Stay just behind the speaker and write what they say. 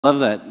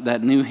Love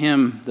that new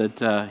hymn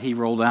that he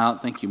rolled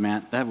out. Thank you,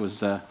 Matt. That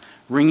was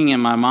ringing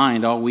in my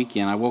mind all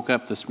weekend. I woke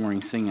up this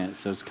morning singing it,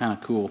 so it's kind of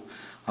cool.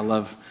 I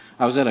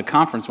was at a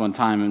conference one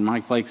time, and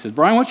Mike Blake said,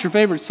 "Brian, what's your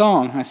favorite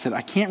song?" I said,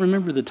 "I can't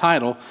remember the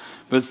title,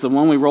 but it's the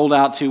one we rolled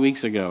out 2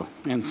 weeks ago."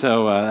 And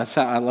so that's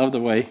how I love the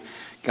way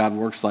God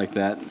works like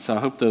that. So I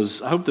hope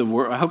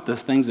the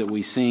things that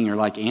we sing are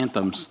like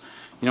anthems.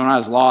 You know, when I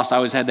was lost, I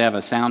always had to have a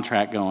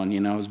soundtrack going. You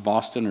know, it was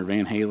Boston or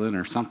Van Halen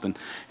or something.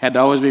 Had to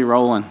always be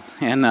rolling.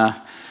 And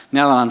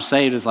now that I'm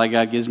saved, it's like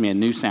God gives me a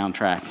new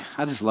soundtrack.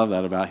 I just love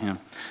that about Him.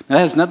 Now,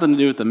 that has nothing to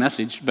do with the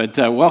message, but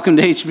welcome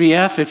to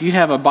HBF. If you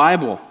have a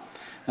Bible,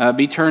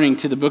 be turning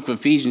to the book of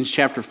Ephesians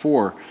chapter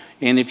 4.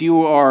 And if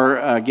you are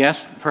a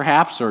guest,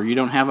 perhaps, or you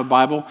don't have a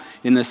Bible,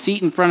 in the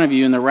seat in front of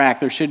you in the rack,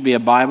 there should be a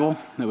Bible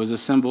that was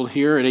assembled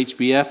here at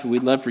HBF.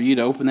 We'd love for you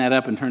to open that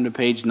up and turn to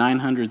page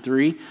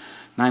 903.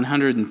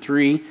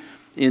 903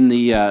 in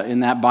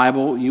that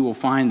Bible, you will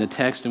find the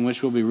text in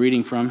which we'll be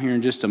reading from here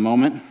in just a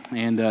moment.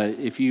 And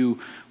if you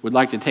would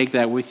like to take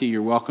that with you,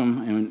 you're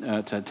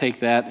welcome to take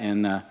that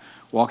and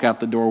walk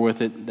out the door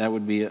with it. That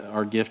would be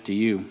our gift to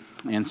you.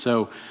 And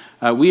so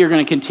we are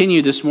going to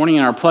continue this morning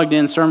in our Plugged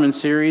In sermon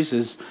series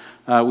as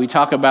we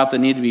talk about the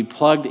need to be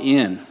plugged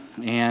in.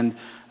 And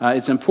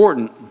it's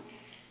important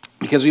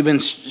because we've been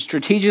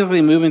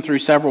strategically moving through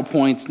several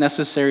points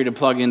necessary to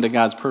plug into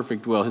God's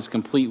perfect will, His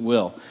complete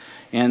will.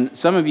 And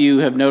some of you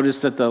have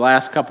noticed that the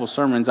last couple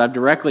sermons, I've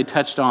directly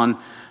touched on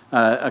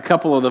a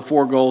couple of the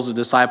 4 goals of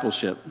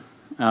discipleship.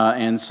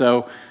 And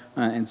some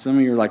of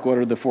you are like, what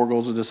are the 4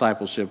 goals of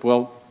discipleship?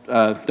 Well,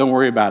 don't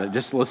worry about it.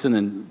 Just listen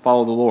and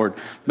follow the Lord.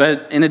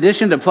 But in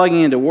addition to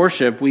plugging into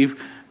worship, we've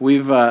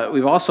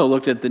also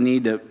looked at the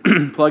need to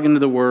plug into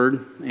the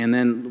Word and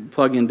then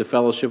plug into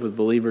fellowship with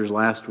believers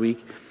last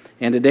week.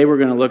 And today we're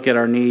going to look at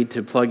our need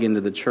to plug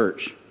into the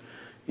church.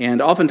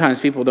 And oftentimes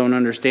people don't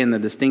understand the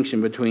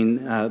distinction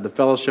between the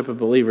fellowship of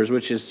believers,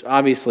 which is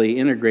obviously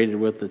integrated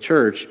with the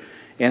church,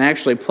 and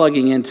actually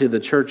plugging into the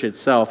church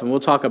itself. And we'll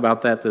talk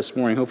about that this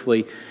morning.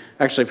 Hopefully,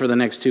 actually for the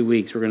next 2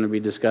 weeks, we're going to be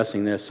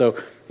discussing this. So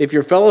if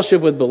you're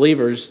fellowship with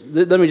believers,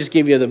 let me just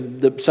give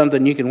you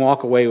something you can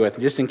walk away with,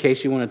 just in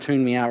case you want to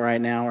tune me out right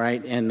now,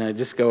 right, and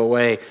just go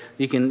away.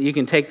 You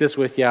can take this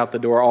with you out the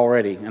door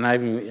already, and I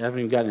haven't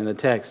even gotten in the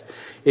text.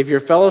 If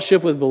your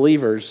fellowship with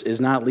believers is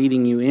not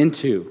leading you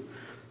into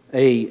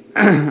a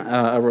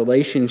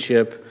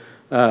relationship,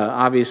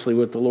 obviously,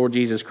 with the Lord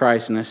Jesus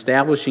Christ and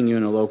establishing you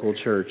in a local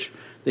church,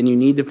 then you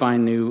need to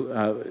find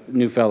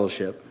new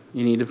fellowship.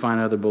 You need to find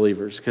other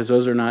believers, because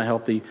those are not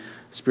healthy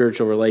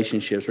spiritual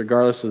relationships,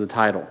 regardless of the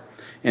title.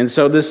 And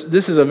so this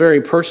is a very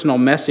personal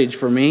message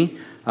for me,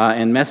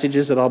 and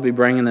messages that I'll be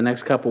bringing the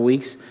next couple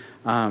weeks.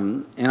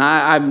 And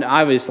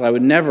I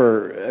would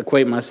never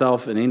equate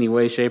myself in any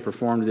way, shape, or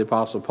form to the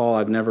Apostle Paul.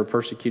 I've never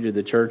persecuted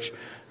the church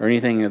or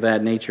anything of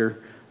that nature.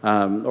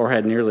 Or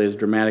had nearly as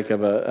dramatic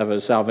of a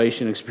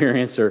salvation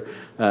experience or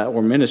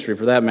ministry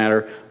for that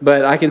matter.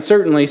 But I can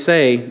certainly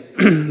say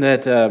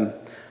that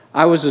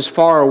I was as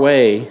far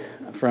away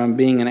from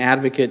being an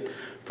advocate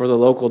for the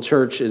local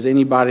church as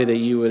anybody that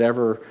you would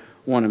ever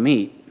want to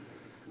meet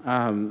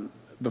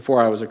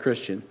before I was a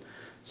Christian.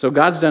 So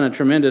God's done a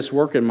tremendous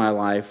work in my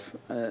life,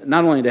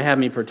 not only to have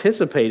me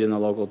participate in the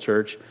local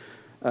church,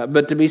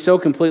 but to be so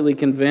completely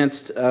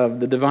convinced of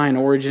the divine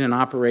origin and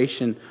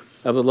operation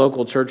of the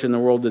local church in the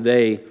world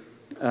today,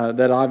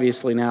 that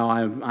obviously now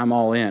I'm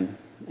all in.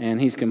 And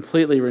He's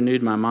completely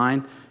renewed my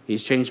mind.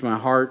 He's changed my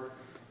heart.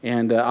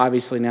 And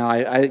obviously now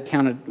I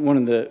count it one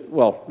of the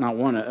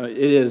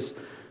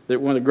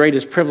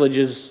greatest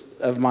privileges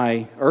of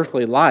my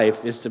earthly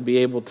life is to be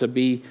able to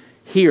be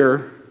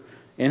here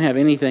and have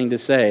anything to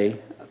say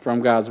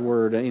from God's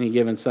Word any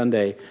given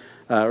Sunday,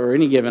 or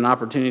any given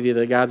opportunity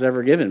that God's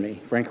ever given me,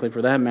 frankly,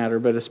 for that matter,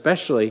 but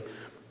especially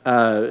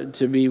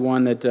to be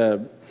one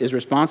that is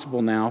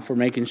responsible now for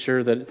making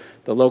sure that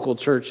the local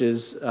church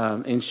is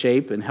in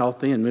shape and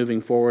healthy and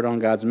moving forward on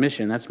God's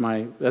mission. That's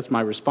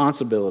my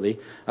responsibility.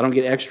 I don't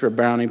get extra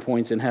brownie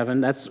points in heaven.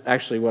 That's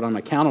actually what I'm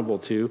accountable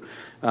to.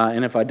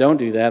 And if I don't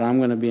do that, I'm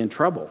going to be in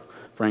trouble,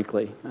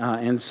 frankly.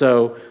 And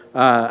so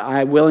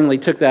I willingly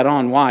took that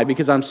on. Why?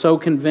 Because I'm so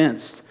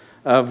convinced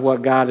of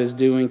what God is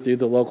doing through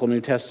the local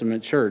New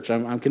Testament church.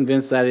 I'm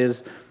convinced that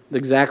is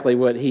exactly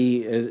what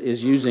He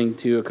is using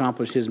to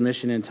accomplish His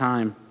mission in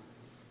time.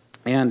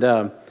 And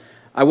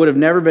I would have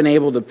never been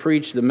able to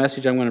preach the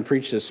message I'm going to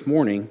preach this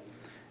morning,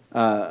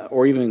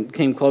 or even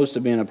came close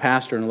to being a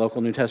pastor in a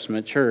local New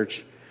Testament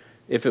church,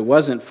 if it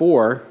wasn't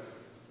for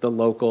the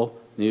local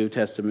New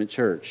Testament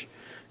church.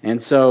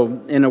 And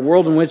so in a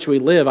world in which we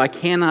live, I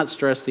cannot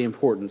stress the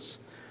importance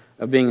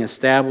of being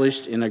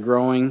established in a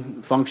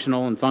growing,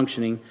 functional, and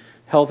functioning,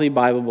 healthy,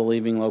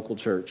 Bible-believing local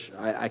church.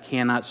 I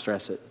cannot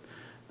stress it.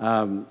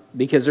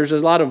 Because there's a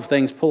lot of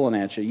things pulling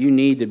at you. You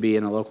need to be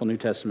in a local New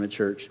Testament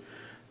church,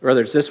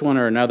 whether it's this one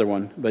or another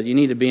one, but you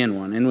need to be in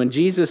one. And when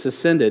Jesus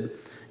ascended,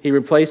 He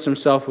replaced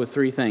Himself with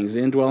 3 things.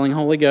 The indwelling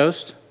Holy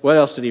Ghost. What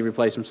else did He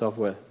replace Himself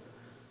with?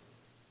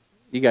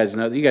 You guys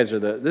know,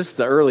 this is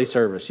the early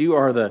service. You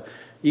are the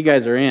you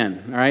guys are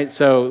in. All right.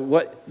 So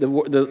what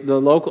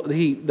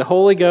the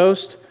Holy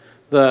Ghost,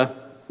 the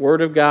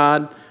Word of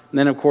God, and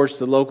then of course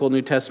the local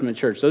New Testament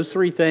church. Those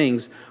three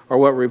things are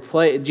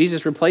what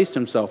Jesus replaced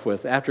himself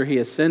with after he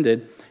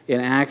ascended in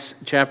Acts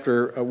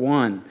chapter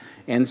 1.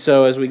 And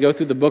so as we go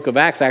through the book of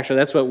Acts, actually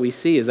that's what we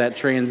see is that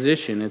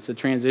transition. It's a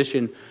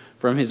transition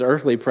from his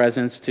earthly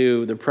presence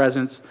to the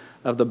presence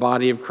of the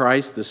body of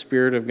Christ, the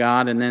Spirit of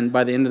God, and then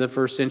by the end of the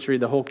first century,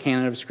 the whole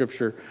canon of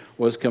Scripture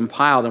was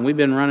compiled, and we've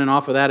been running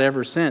off of that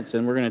ever since,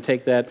 and we're going to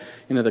take that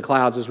into the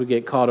clouds as we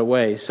get caught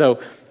away.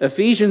 So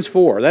Ephesians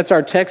 4, that's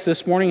our text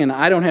this morning, and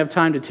I don't have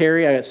time to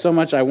tarry. I got so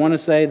much I want to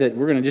say that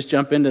we're going to just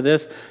jump into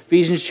this.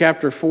 Ephesians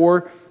chapter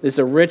 4 is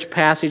a rich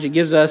passage. It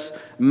gives us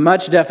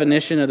much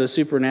definition of the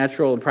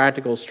supernatural and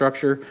practical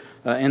structure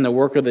in the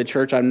work of the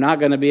church. I'm not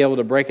going to be able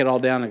to break it all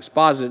down and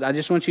exposit it. I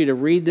just want you to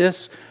read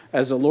this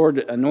as the Lord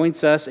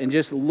anoints us and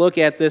just look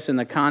at this in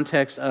the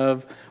context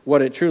of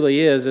what it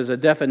truly is as a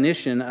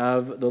definition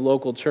of the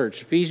local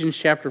church. Ephesians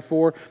chapter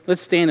 4,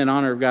 let's stand in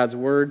honor of God's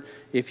word,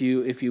 if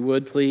you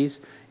would, please.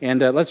 And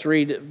let's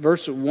read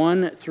verse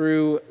 1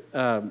 through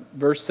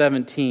verse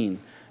 17.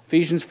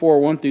 Ephesians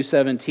 4, 1 through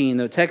 17.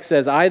 The text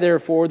says, I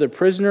therefore, the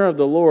prisoner of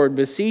the Lord,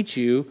 beseech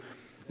you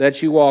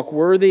that you walk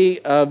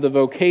worthy of the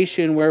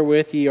vocation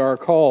wherewith ye are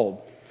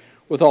called,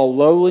 with all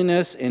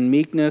lowliness and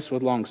meekness,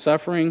 with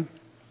longsuffering,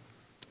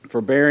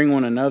 forbearing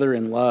one another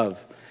in love,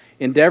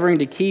 endeavoring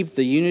to keep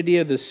the unity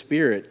of the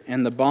Spirit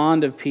and the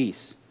bond of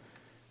peace.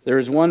 There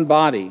is one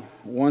body,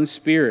 one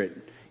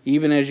Spirit,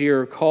 even as ye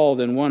are called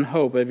in one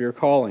hope of your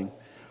calling,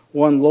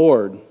 one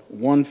Lord,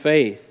 one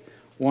faith,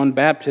 one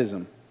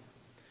baptism,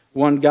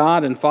 one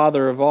God and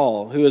Father of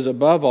all, who is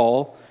above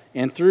all,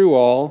 and through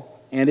all,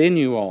 and in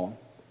you all.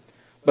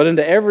 But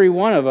unto every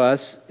one of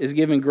us is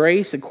given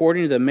grace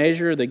according to the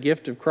measure of the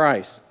gift of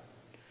Christ.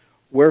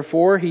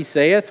 Wherefore he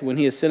saith, when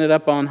he ascended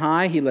up on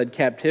high, he led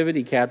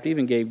captivity captive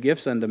and gave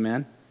gifts unto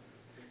men.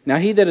 Now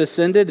that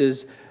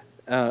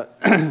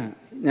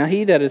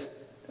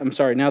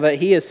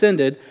he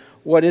ascended,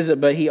 what is it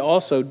but he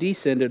also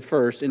descended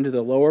first into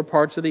the lower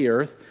parts of the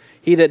earth?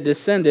 He that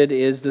descended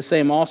is the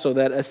same also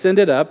that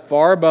ascended up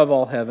far above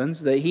all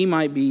heavens, that he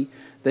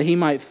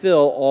might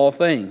fill all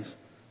things.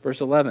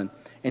 Verse 11.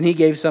 And he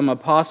gave some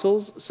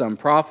apostles, some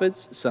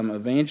prophets, some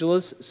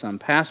evangelists, some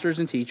pastors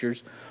and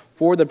teachers,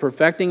 for the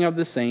perfecting of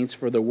the saints,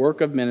 for the work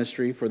of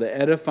ministry, for the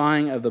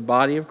edifying of the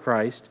body of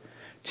Christ,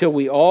 till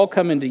we all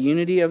come into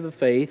unity of the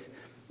faith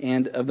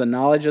and of the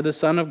knowledge of the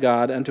Son of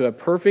God, unto a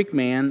perfect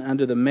man,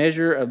 unto the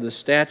measure of the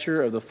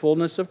stature of the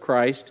fullness of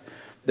Christ,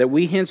 that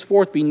we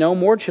henceforth be no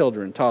more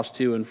children, tossed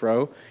to and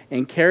fro,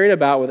 and carried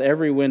about with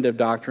every wind of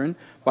doctrine,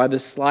 by the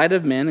sleight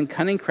of men and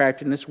cunning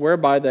craftiness,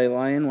 whereby they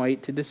lie in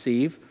wait to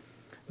deceive,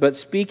 but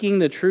speaking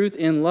the truth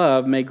in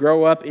love may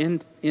grow up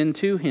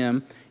into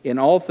him in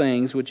all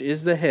things, which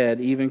is the head,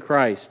 even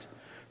Christ,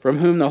 from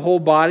whom the whole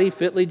body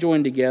fitly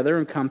joined together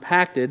and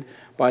compacted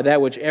by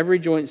that which every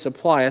joint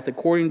supplieth,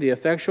 according to the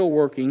effectual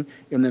working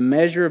in the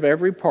measure of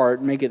every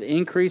part, maketh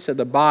increase of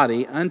the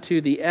body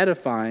unto the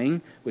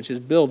edifying, which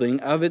is building,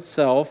 of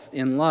itself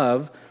in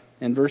love.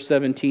 And verse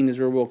 17 is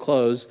where we'll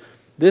close.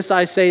 This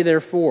I say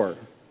therefore,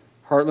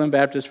 Heartland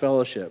Baptist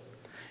Fellowship,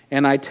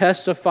 and I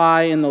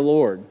testify in the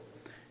Lord,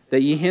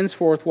 that ye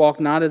henceforth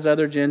walk not as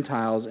other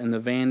Gentiles in the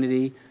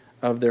vanity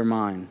of their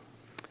mind.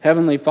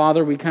 Heavenly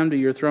Father, we come to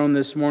your throne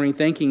this morning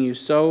thanking you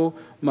so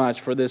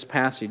much for this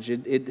passage.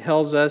 It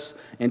tells us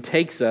and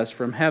takes us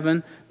from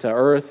heaven to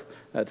earth,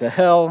 to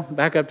hell,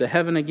 back up to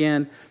heaven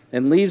again,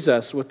 and leaves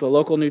us with the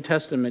local New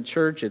Testament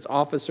church, its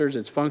officers,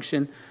 its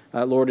function.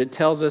 Lord, it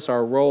tells us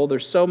our role.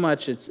 There's so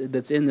much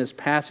that's in this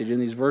passage,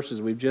 in these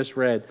verses we've just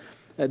read,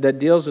 that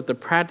deals with the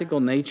practical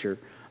nature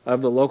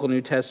of the local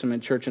New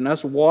Testament church and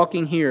us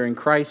walking here in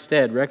Christ's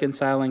stead,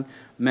 reconciling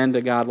men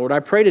to God. Lord, I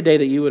pray today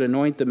that you would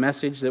anoint the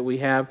message that we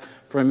have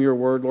from your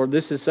word. Lord,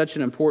 this is such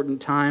an important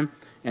time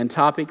and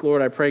topic.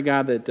 Lord, I pray,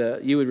 God,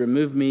 that you would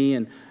remove me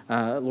and,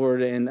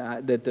 Lord, and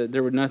that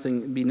there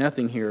would be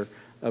nothing here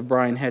of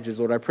Brian Hedges.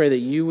 Lord, I pray that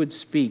you would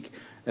speak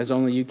as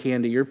only you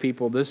can to your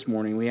people this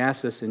morning. We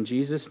ask this in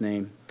Jesus'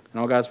 name.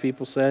 And all God's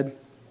people said,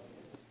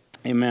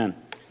 amen.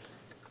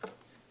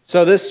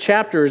 So this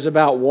chapter is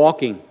about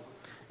walking.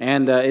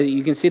 And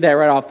you can see that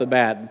right off the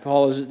bat.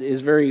 Paul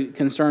is very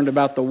concerned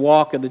about the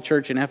walk of the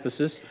church in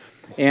Ephesus.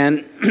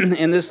 And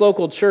this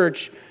local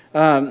church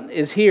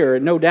is here,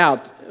 no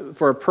doubt,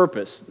 for a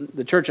purpose.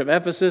 The church of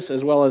Ephesus,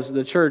 as well as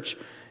the church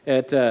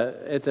at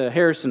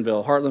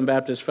Harrisonville, Heartland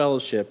Baptist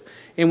Fellowship.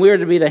 And we are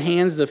to be the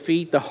hands, the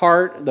feet, the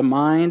heart, the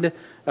mind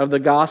of the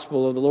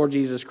gospel of the Lord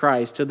Jesus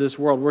Christ to this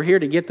world. We're here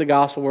to get the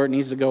gospel where it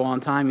needs to go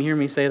on time. You hear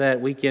me say that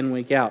week in,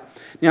 week out.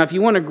 Now, if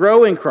you want to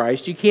grow in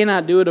Christ, you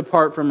cannot do it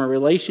apart from a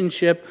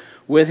relationship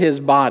with his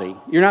body.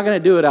 You're not going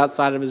to do it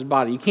outside of his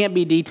body. You can't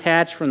be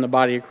detached from the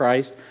body of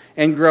Christ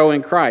and grow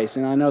in Christ.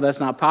 And I know that's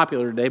not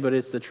popular today, but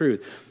it's the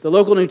truth. The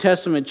local New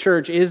Testament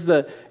church is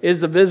the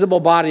visible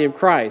body of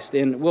Christ,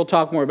 and we'll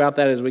talk more about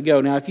that as we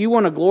go. Now, if you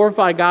want to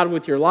glorify God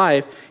with your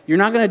life, you're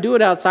not going to do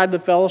it outside the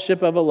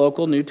fellowship of a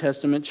local New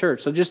Testament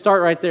church. So just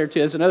start right there,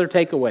 too. That's another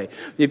takeaway.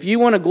 If you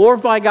want to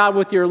glorify God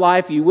with your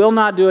life, you will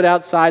not do it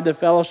outside the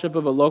fellowship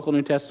of a local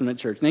New Testament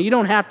church. Now, you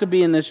don't have to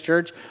be in this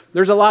church.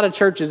 There's a lot of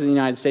churches in the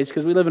United States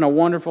because we live in a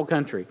wonderful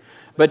country.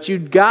 But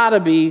you've got to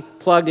be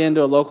plugged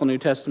into a local New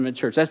Testament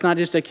church. That's not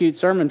just a cute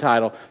sermon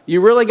title. You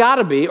really got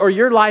to be, or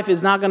your life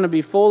is not going to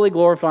be fully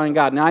glorifying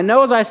God. Now, I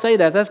know as I say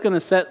that, that's going to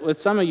set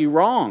with some of you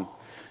wrong.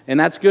 And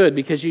that's good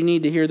because you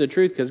need to hear the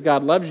truth because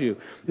God loves you.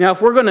 Now,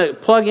 if we're going to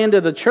plug into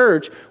the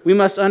church, we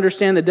must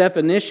understand the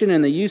definition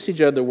and the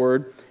usage of the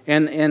word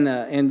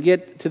and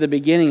get to the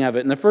beginning of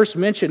it. And the first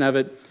mention of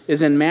it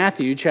is in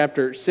Matthew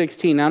chapter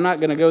 16. Now, I'm not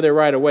going to go there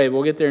right away.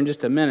 We'll get there in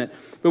just a minute.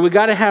 But we've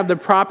got to have the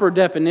proper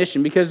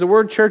definition because the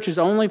word church is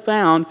only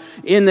found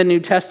in the New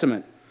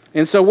Testament.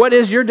 And so what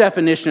is your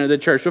definition of the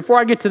church? Before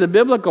I get to the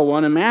biblical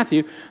one in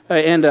Matthew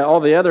and all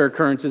the other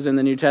occurrences in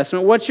the New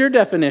Testament, what's your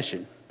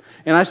definition?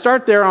 And I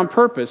start there on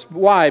purpose.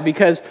 Why?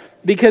 Because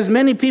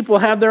many people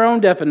have their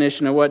own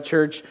definition of what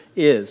church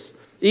is,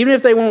 even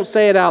if they won't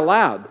say it out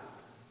loud.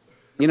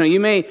 You know, you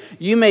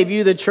may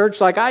view the church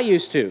like I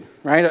used to,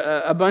 right?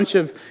 A bunch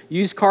of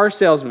used car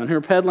salesmen who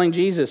are peddling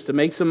Jesus to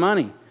make some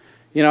money.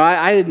 You know,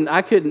 I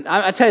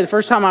tell you, the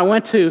first time I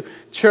went to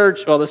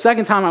church, well, the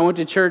second time I went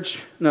to church,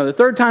 no, the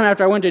third time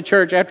after I went to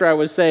church after I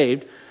was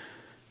saved,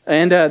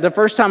 and the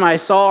first time I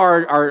saw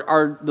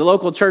the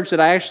local church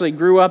that I actually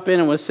grew up in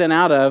and was sent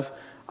out of,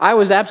 I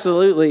was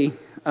absolutely,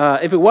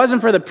 if it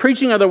wasn't for the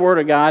preaching of the Word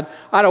of God,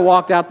 I'd have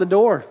walked out the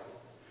door.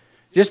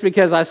 Just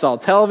because I saw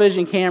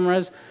television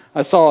cameras,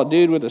 I saw a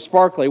dude with a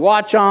sparkly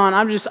watch on.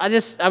 I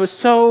was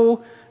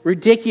so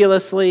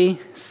ridiculously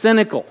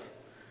cynical.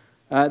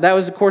 That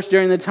was, of course,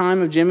 during the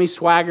time of Jimmy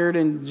Swaggart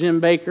and Jim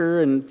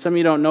Bakker, and some of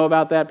you don't know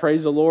about that,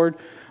 praise the Lord.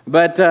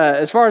 But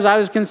as far as I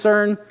was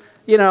concerned,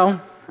 you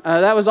know,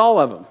 that was all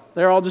of them.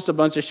 They're all just a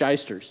bunch of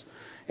shysters.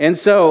 And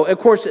so, of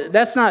course,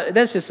 that's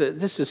just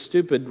a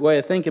stupid way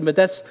of thinking, but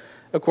that's,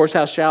 of course,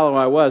 how shallow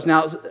I was.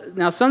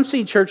 Now some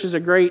see church as a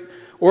great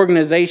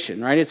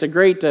organization, right? It's a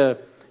great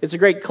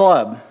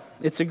club.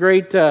 It's a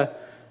great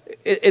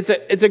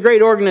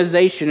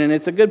organization, and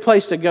it's a good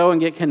place to go and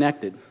get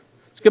connected.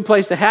 It's a good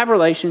place to have a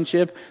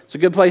relationship. It's a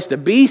good place to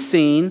be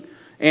seen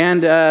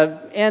and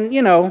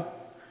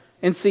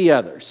see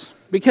others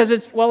because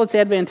it's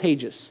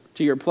advantageous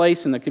to your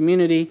place in the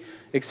community,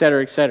 et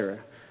cetera, et cetera.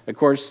 Of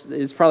course,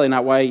 it's probably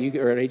not why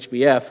you are at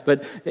HBF,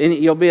 but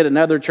you'll be at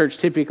another church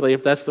typically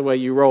if that's the way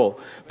you roll.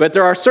 But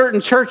there are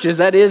certain churches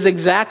that is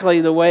exactly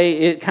the way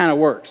it kind of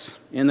works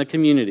in the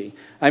community.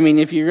 I mean,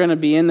 if you're going to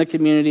be in the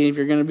community, if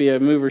you're going to be a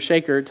mover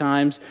shaker at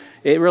times,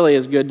 it really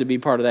is good to be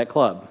part of that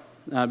club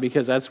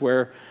because that's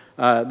where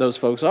those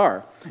folks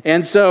are.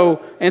 And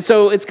so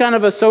it's kind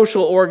of a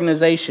social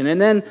organization.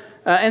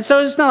 And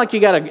so it's not like you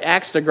got an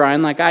axe to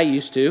grind like I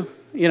used to,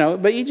 you know,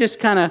 but you just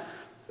kind of,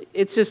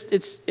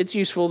 it's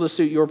useful to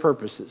suit your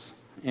purposes,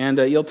 and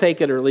you'll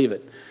take it or leave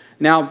it.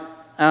 Now,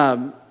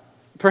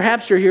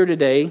 perhaps you're here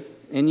today,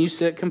 and you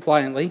sit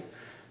compliantly.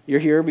 You're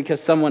here because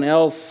someone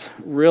else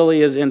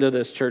really is into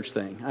this church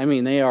thing. I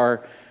mean, they're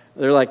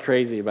like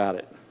crazy about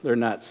it. They're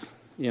nuts.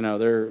 You know,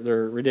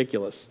 they're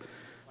ridiculous.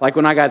 Like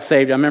when I got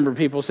saved, I remember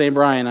people saying,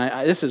 "Brian,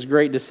 this is a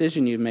great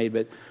decision you've made,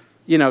 but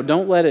you know,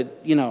 don't let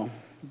it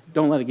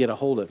get a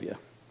hold of you.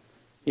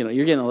 You know,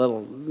 you're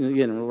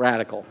getting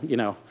radical. You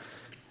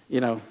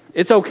know,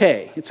 it's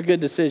okay. It's a good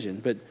decision,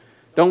 but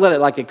don't let it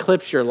like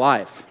eclipse your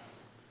life."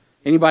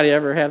 Anybody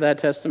ever have that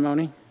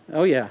testimony?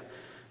 Oh, yeah.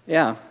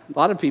 Yeah, a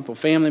lot of people,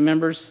 family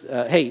members,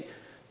 hey,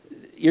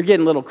 you're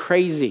getting a little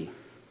crazy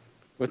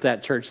with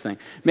that church thing.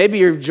 Maybe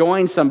you've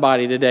joined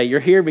somebody today. You're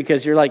here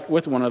because you're like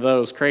with one of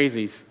those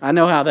crazies. I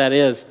know how that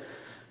is.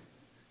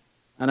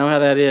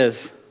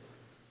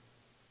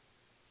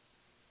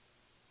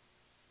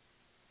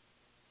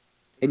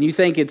 And you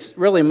think it's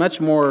really much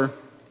more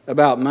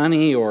about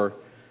money or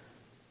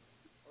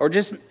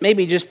just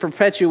maybe just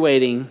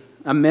perpetuating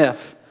a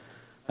myth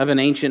of an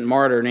ancient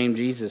martyr named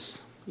Jesus,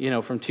 you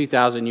know, from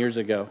 2,000 years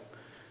ago.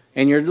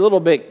 And you're a little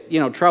bit,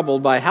 you know,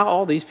 troubled by how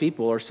all these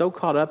people are so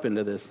caught up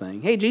into this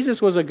thing. Hey, Jesus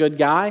was a good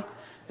guy.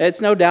 It's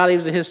no doubt he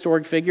was a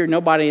historic figure.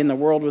 Nobody in the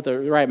world with the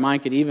right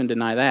mind could even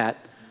deny that.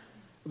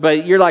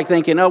 But you're like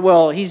thinking, oh,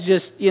 well, he's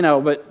just, you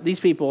know, but these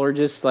people are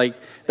just like,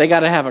 they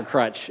got to have a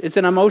crutch. It's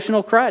an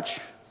emotional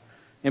crutch.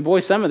 And boy,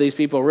 some of these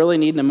people really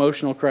need an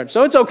emotional crutch.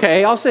 So it's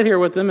okay. I'll sit here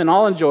with them and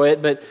I'll enjoy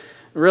it. But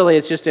really,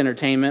 it's just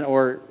entertainment,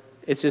 or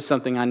it's just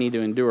something I need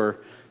to endure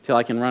till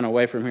I can run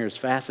away from here as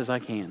fast as I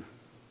can.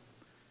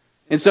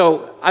 And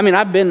so, I mean,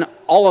 I've been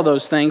all of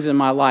those things in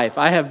my life.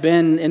 I have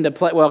been into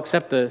well,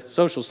 except the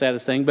social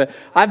status thing, but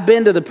I've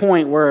been to the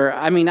point where,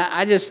 I mean,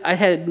 I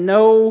had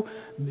no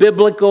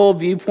biblical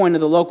viewpoint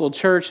of the local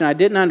church, and I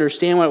didn't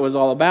understand what it was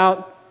all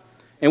about.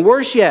 And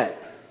worse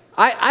yet,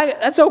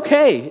 that's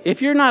okay.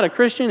 If you're not a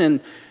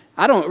Christian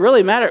I don't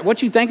really matter.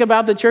 What you think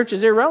about the church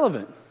is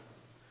irrelevant.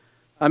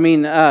 I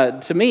mean,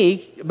 to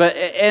me,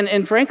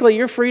 and frankly,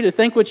 you're free to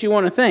think what you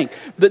want to think.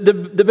 But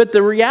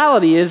the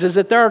reality is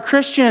that there are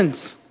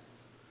Christians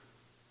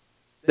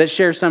that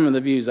share some of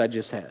the views I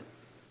just had.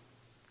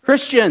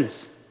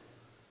 Christians.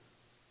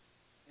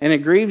 And it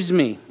grieves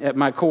me at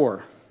my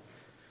core.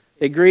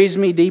 It grieves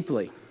me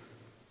deeply.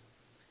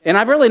 And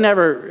I've really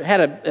never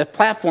had a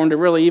platform to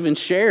really even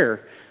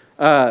share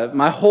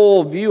my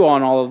whole view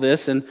on all of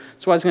this, and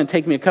that's why it's going to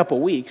take me a couple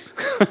weeks.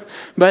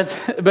 but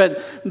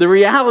the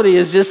reality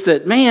is just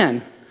that,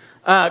 man,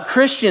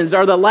 Christians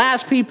are the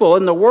last people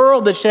in the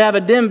world that should have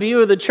a dim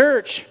view of the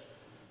church.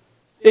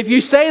 If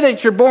you say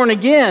that you're born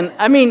again,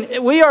 I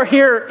mean, we are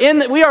here.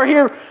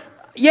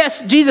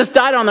 Yes, Jesus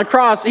died on the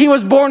cross. He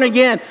was born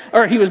again,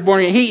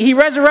 He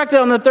resurrected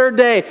on the third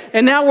day,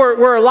 and now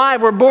we're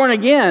alive. We're born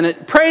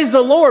again. Praise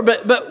the Lord.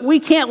 But we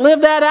can't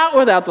live that out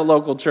without the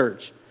local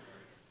church.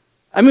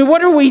 I mean,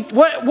 what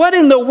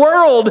in the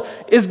world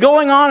is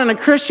going on in a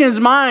Christian's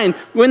mind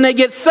when they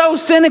get so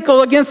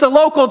cynical against the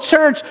local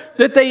church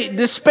that they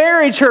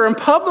disparage her in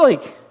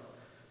public?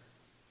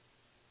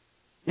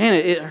 Man,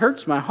 it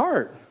hurts my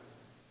heart.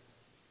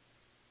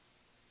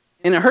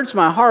 And it hurts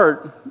my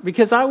heart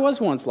because I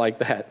was once like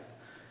that.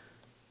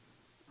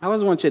 I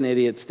was once an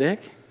idiot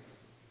stick.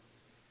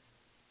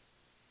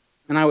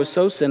 And I was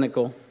so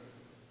cynical.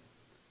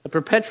 A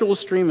perpetual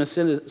stream of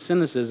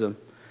cynicism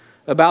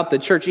about the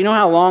church. You know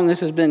how long this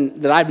has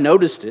been that I've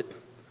noticed it?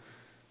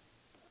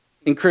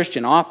 In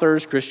Christian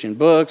authors, Christian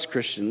books,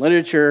 Christian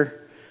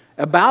literature.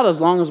 About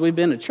as long as we've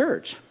been a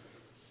church.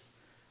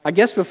 I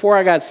guess before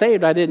I got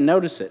saved, I didn't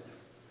notice it.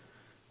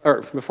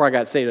 Or before I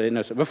got saved, I didn't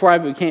notice it.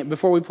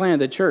 Before we planted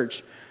the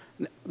church,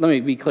 let me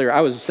be clear.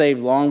 I was saved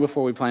long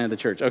before we planted the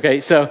church.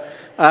 Okay, so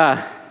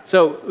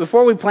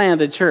before we planted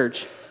the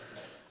church,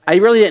 I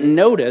really didn't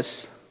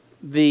notice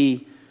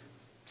the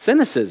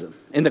cynicism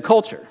in the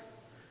culture.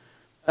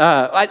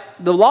 The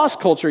lost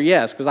culture,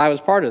 yes, because I was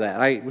part of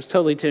that. I was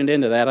totally tuned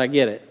into that. I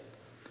get it.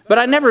 But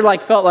I never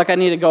felt like I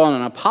needed to go on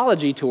an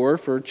apology tour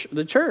for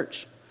the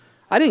church.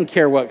 I didn't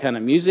care what kind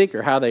of music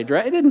or how they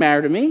dressed. It didn't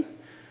matter to me.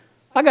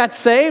 I got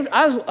saved.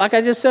 Like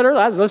I just said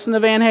earlier, I was listening to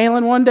Van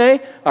Halen one day.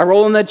 I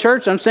roll in the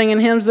church. I'm singing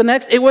hymns the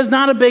next. It was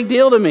not a big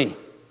deal to me.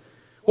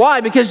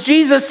 Why? Because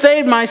Jesus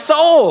saved my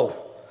soul.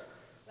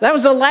 That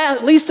was the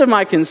least of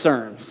my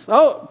concerns.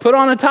 Oh, put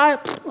on a tie?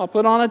 I'll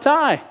put on a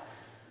tie.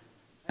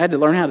 I had to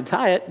learn how to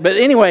tie it. But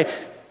anyway,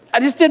 I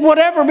just did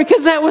whatever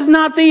because that was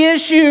not the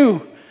issue.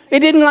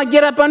 It didn't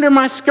get up under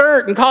my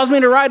skirt and cause me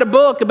to write a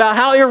book about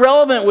how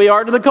irrelevant we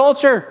are to the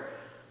culture.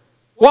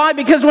 Why?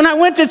 Because when I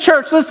went to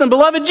church, listen,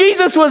 beloved,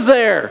 Jesus was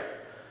there.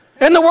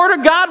 And the Word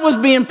of God was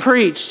being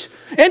preached.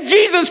 And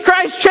Jesus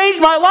Christ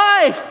changed my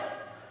life.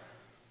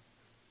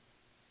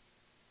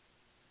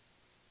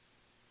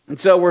 And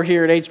so we're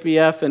here at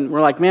HBF, and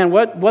we're like, man,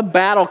 what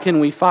battle can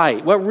we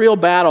fight? What real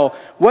battle?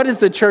 What is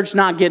the church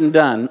not getting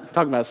done? I'm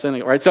talking about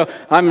sinning, right? So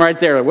I'm right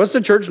there. What's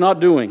the church not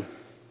doing?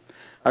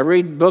 I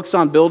read books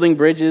on building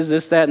bridges,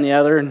 this, that, and the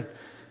other. And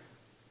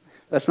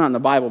that's not in the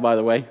Bible, by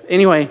the way.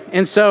 Anyway,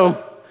 and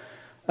so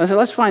I said,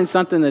 let's find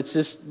something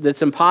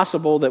that's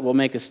impossible that will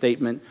make a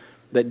statement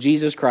that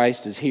Jesus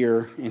Christ is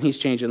here and He's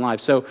changing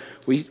lives. So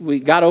we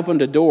got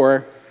opened a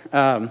door,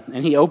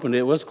 and He opened it.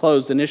 It was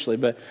closed initially,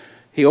 but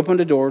He opened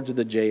a door to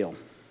the jail.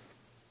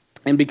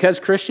 And because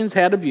Christians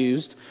had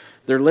abused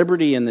their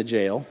liberty in the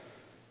jail,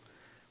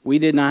 we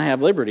did not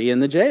have liberty in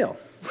the jail.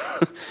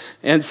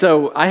 And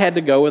so I had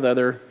to go with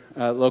other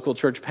local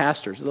church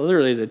pastors,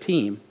 literally as a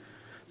team.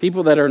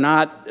 People that are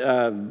not,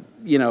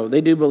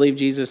 they do believe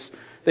Jesus.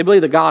 They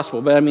believe the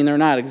gospel, but they're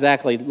not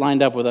exactly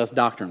lined up with us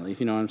doctrinally, if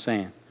you know what I'm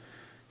saying.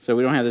 So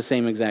we don't have the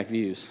same exact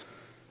views.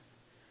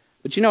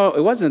 But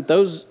it wasn't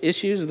those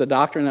issues of the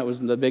doctrine that was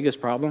the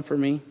biggest problem for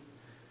me.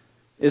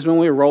 Is when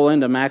we roll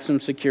into maximum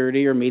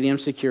security or medium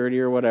security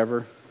or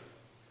whatever.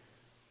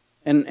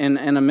 And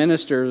a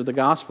minister of the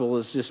gospel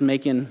is just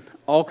making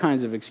all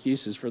kinds of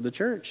excuses for the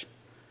church.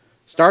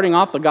 Starting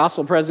off the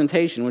gospel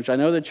presentation, which I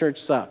know the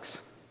church sucks.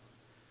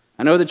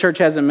 I know the church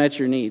hasn't met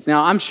your needs.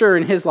 Now, I'm sure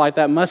in his life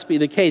that must be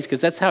the case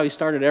because that's how he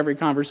started every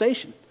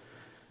conversation.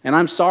 And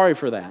I'm sorry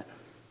for that.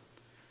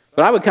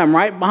 But I would come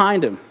right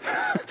behind him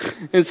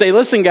and say,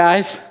 listen,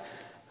 guys,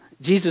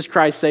 Jesus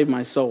Christ saved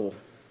my soul.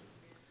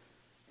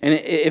 And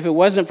if it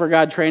wasn't for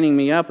God training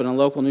me up in a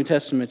local New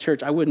Testament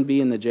church, I wouldn't be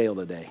in the jail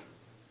today.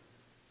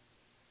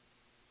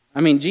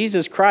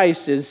 Jesus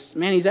Christ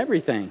He's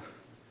everything.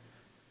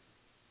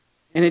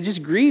 And it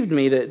just grieved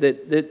me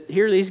that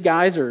here these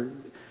guys are,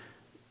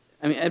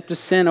 have to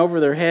sin over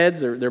their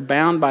heads. They're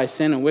bound by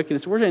sin and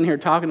wickedness. We're in here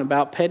talking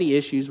about petty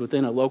issues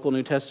within a local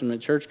New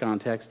Testament church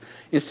context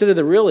instead of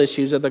the real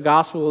issues of the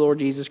gospel of the Lord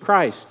Jesus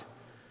Christ.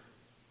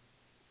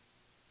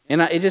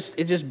 And it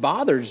just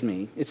bothers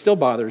me. It still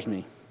bothers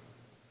me.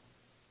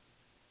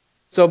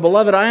 So,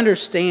 beloved, I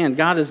understand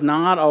God is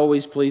not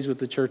always pleased with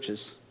the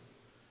churches.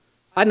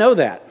 I know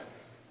that.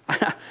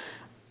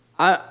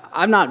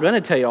 I'm not going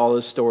to tell you all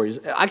those stories.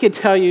 I could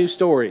tell you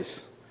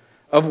stories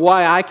of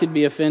why I could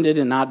be offended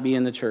and not be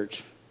in the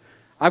church.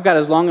 I've got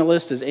as long a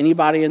list as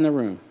anybody in the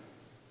room.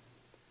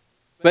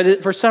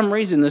 But for some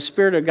reason, the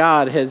Spirit of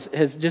God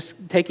has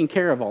just taken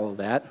care of all of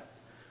that,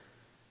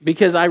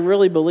 because I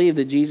really believe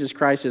that Jesus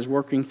Christ is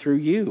working through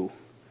you,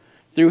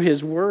 through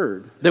His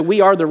Word, that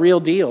we are the real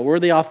deal. We're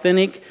the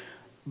authentic,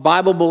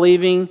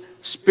 Bible-believing,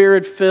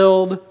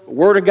 Spirit-filled,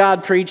 Word of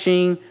God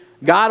preaching,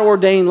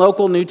 God-ordained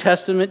local New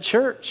Testament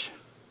church.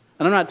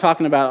 And I'm not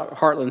talking about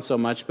Heartland so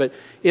much, but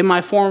in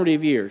my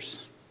formative years,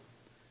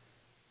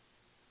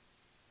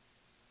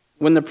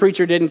 when the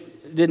preacher didn't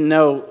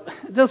know,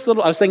 just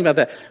little, I was thinking about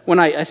that. When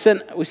we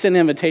sent an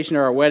invitation to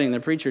our wedding, the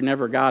preacher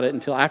never got it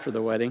until after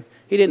the wedding.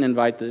 He didn't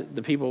invite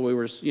the people we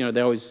were,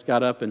 they always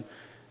got up and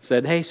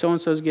said, hey,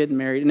 so-and-so's getting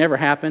married. It never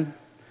happened.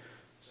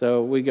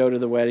 So we go to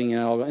the wedding,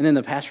 and then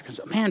the pastor comes,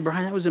 man,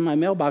 Brian, that was in my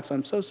mailbox.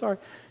 I'm so sorry.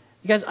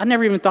 You guys, I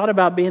never even thought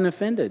about being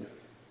offended.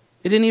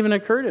 It didn't even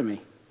occur to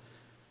me.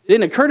 It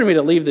didn't occur to me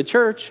to leave the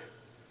church.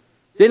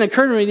 It didn't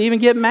occur to me to even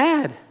get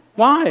mad.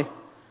 Why?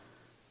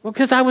 Well,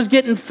 because I was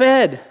getting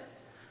fed.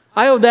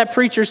 I owed that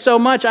preacher so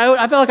much. I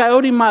felt like I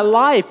owed him my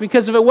life,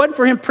 because if it wasn't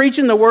for him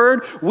preaching the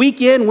Word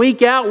week in,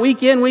 week out,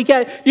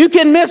 you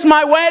can miss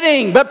my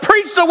wedding, but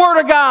preach the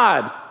Word of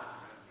God.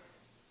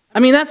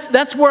 I mean,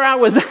 that's where I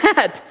was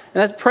at.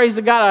 And that's, praise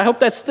to God, I hope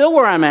that's still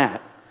where I'm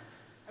at.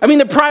 I mean,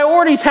 the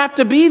priorities have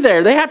to be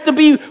there. They have to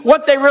be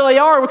what they really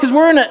are, because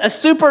we're in a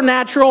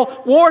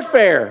supernatural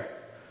warfare.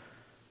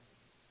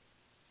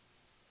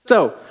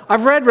 So,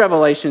 I've read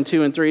Revelation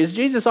 2 and 3. Is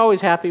Jesus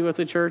always happy with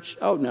the church?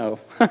 Oh, no.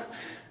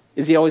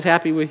 Is He always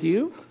happy with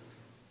you?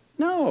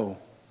 No.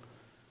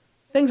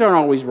 Things aren't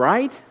always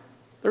right.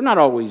 They're not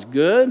always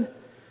good.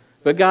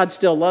 But God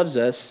still loves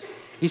us.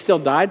 He still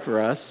died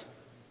for us.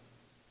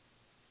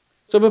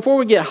 So before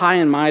we get high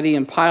and mighty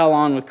and pile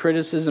on with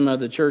criticism of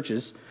the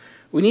churches,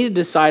 we need to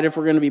decide if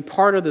we're going to be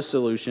part of the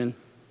solution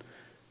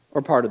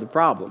or part of the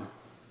problem.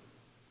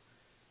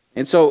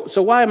 And so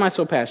why am I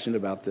so passionate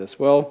about this?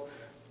 Well,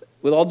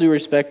 with all due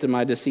respect to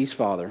my deceased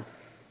father,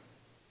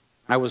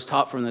 I was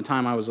taught from the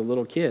time I was a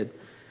little kid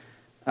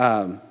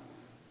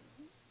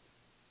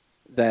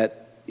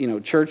that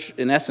church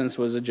in essence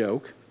was a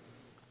joke,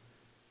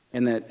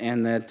 and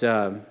that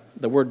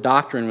the word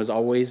doctrine was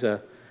always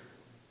a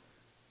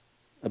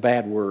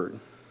bad word.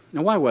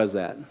 Now, why was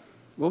that?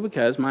 Well,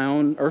 because my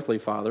own earthly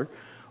father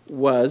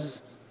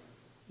was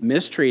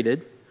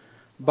mistreated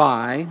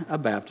by a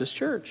Baptist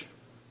church.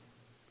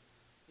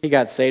 He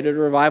got saved at a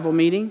revival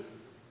meeting,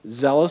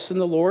 zealous in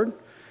the Lord.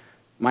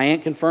 My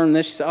aunt confirmed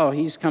this. She said, oh,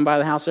 he's come by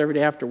the house every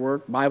day after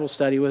work, Bible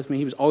study with me.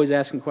 He was always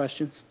asking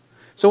questions.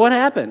 So what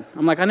happened?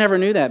 I'm like, I never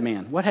knew that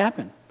man. What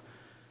happened?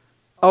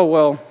 Oh,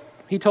 well,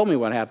 he told me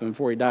what happened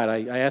before he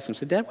died. I asked him, I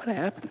said, Dad, what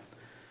happened?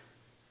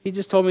 He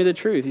just told me the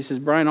truth. He says,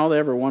 Brian, all they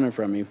ever wanted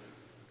from you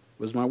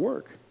was my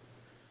work.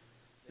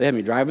 They had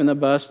me driving the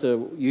bus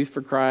to Youth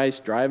for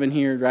Christ, driving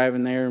here,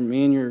 driving there.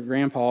 Me and your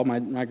grandpa,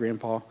 my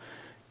grandpa,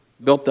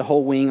 built the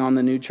whole wing on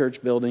the new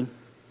church building.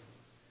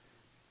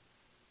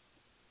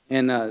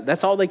 And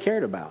that's all they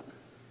cared about.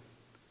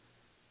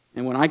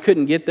 And when I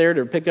couldn't get there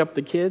to pick up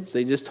the kids,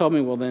 they just told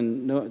me, well,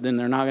 then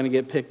they're not going to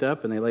get picked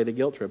up, and they laid a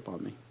guilt trip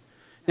on me.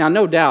 Now,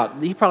 no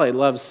doubt, he probably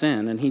loves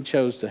sin, and he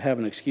chose to have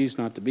an excuse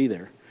not to be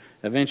there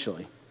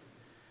eventually.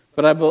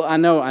 But I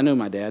know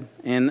my dad,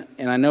 and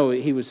I know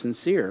he was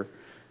sincere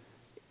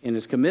in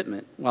his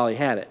commitment while he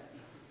had it.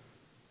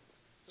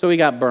 So he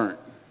got burnt.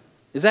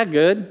 Is that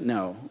good?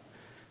 No.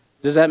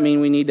 Does that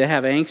mean we need to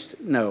have angst?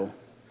 No.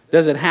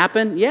 Does it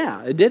happen?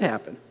 Yeah, it did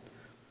happen.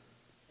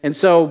 And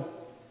so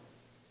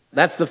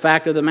that's the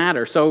fact of the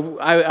matter. So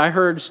I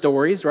heard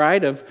stories,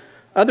 right, of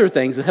other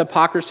things, the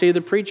hypocrisy of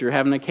the preacher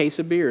having a case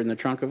of beer in the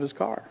trunk of his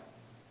car.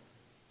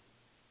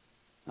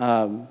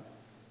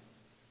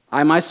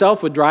 I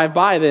myself would drive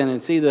by then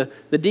and see the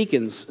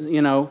deacons,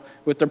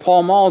 with their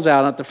Pall Malls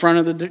out at the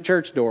front of the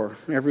church door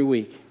every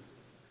week.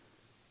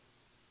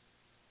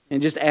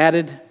 And just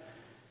added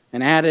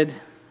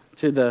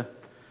to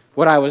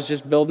what I was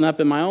just building up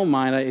in my own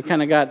mind. I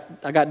got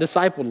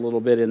discipled a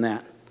little bit in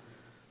that.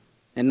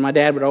 And my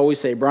dad would always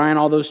say, Brian,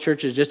 all those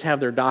churches just have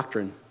their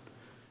doctrine.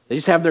 They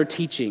just have their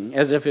teaching,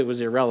 as if it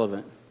was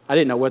irrelevant. I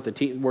didn't know what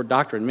the word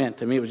doctrine meant.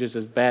 To me, it was just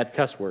this bad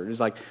cuss word. It was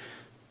like,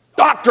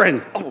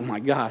 doctrine! Oh my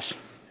gosh,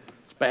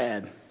 it's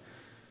bad.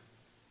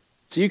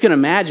 So you can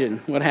imagine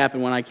what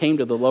happened when I came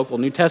to the local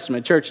New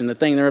Testament church, and the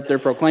thing they're up there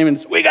proclaiming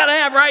is, we got to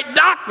have right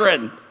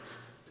doctrine!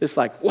 Just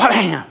like,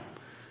 wham!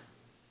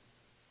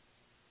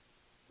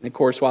 And of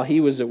course, while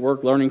he was at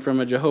work learning from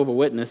a Jehovah's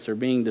Witness or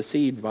being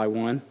deceived by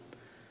one,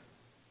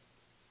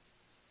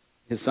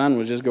 his son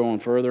was just going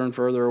further and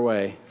further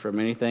away from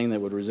anything that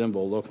would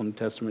resemble a local New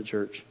Testament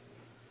church.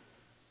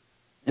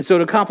 And so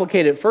to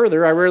complicate it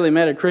further, I rarely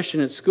met a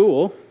Christian at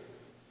school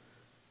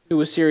who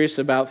was serious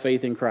about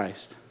faith in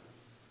Christ.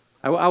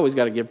 I always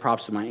got to give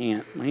props to my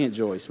Aunt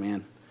Joyce,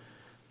 man.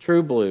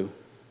 True blue,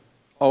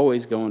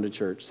 always going to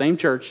church. Same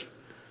church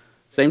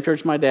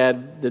my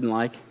dad didn't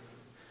like.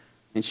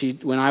 And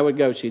when I would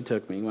go, she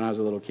took me when I was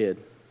a little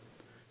kid.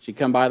 She'd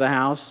come by the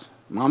house.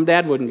 Mom and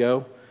Dad wouldn't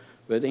go,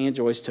 but Aunt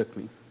Joyce took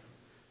me.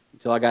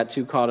 until I got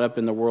too caught up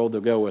in the world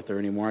to go with her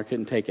anymore. I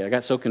couldn't take it. I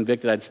got so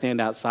convicted I'd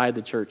stand outside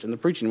the church, and the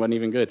preaching wasn't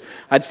even good.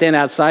 I'd stand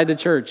outside the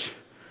church,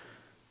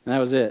 and that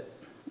was it.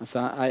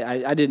 So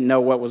I didn't know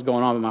what was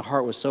going on, but my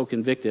heart was so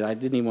convicted, I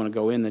didn't even want to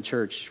go in the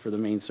church for the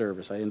main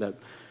service. I ended up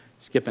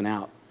skipping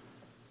out.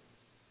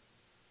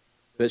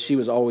 But she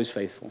was always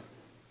faithful.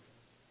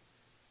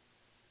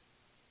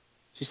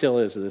 She still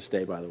is to this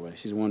day, by the way.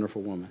 She's a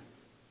wonderful woman.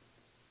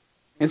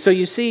 And so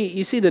you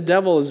see the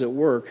devil is at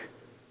work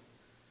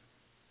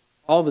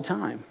all the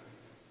time.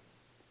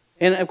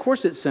 And of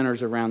course it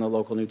centers around the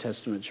local New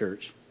Testament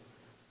church.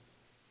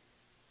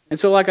 And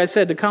so like I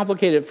said, to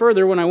complicate it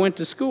further, when I went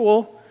to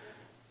school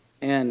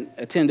and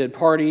attended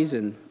parties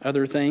and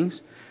other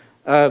things,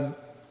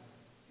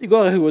 you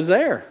go, who was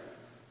there?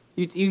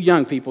 You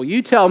young people,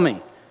 you tell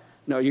me.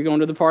 No, you're going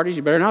to the parties?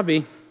 You better not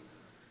be.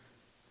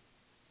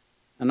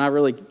 I'm not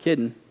really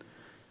kidding.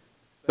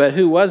 But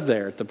who was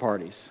there at the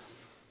parties?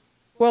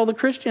 Well, the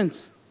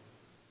Christians.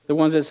 The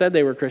ones that said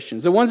they were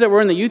Christians. The ones that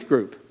were in the youth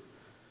group.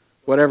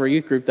 Whatever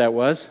youth group that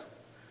was.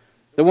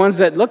 The ones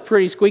that looked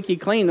pretty squeaky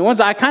clean. The ones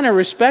I kind of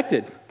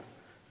respected.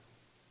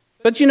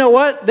 But you know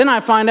what? Then I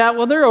find out,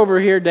 well, they're over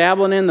here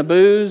dabbling in the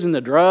booze and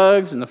the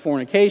drugs and the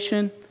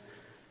fornication.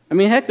 I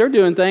mean, heck, they're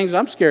doing things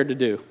I'm scared to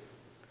do.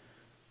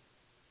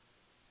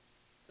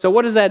 So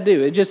what does that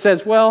do? It just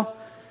says, well,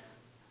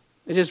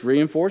 it just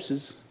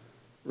reinforces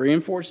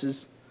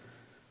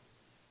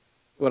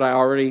what I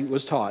already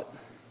was taught.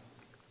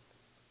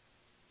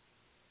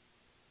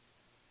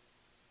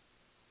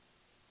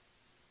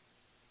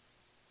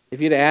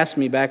 If you'd asked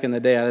me back in the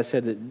day, I'd have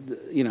said that,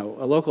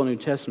 a local New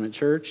Testament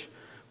church,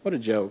 what a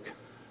joke.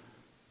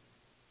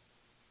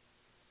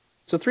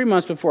 So 3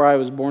 months before I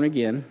was born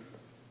again,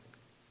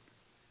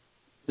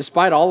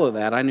 despite all of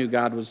that, I knew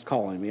God was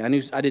calling me. I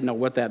didn't know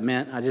what that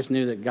meant. I just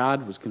knew that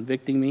God was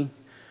convicting me.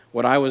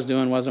 What I was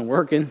doing wasn't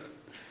working.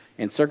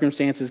 And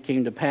circumstances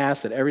came to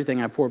pass that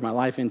everything I poured my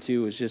life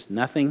into was just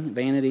nothing,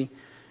 vanity.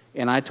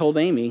 And I told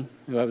Amy,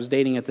 who I was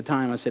dating at the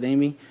time, I said,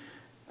 Amy,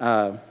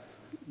 God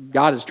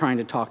is trying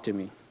to talk to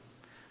me.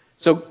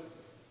 So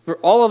for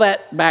all of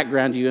that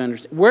background, you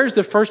understand. Where's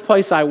the first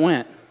place I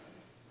went?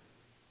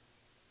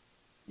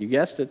 You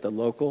guessed it, the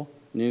local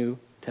New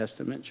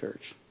Testament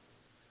church.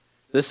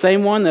 The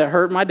same one that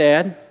hurt my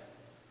dad,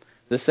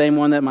 the same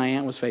one that my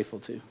aunt was faithful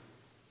to.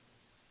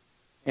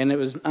 And it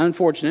was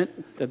unfortunate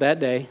that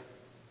day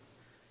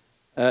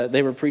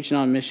they were preaching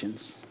on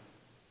missions.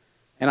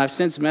 And I've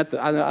since met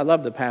I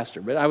love the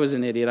pastor, but I was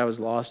an idiot. I was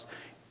lost.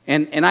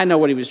 And I know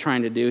what he was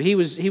trying to do. He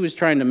was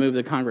trying to move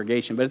the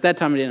congregation, but at that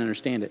time I didn't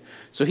understand it.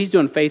 So he's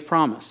doing faith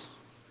promise.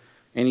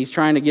 And he's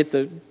trying to get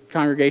the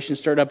congregation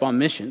stirred up on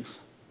missions,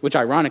 which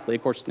ironically,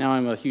 of course, now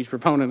I'm a huge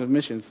proponent of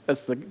missions.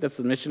 That's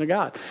the mission of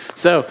God.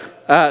 So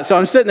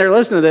I'm sitting there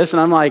listening to this, and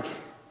I'm like,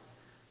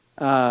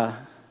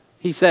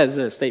 he says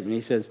this statement.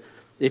 He says,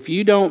 if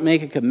you don't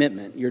make a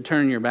commitment, you're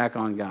turning your back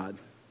on God.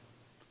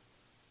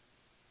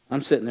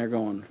 I'm sitting there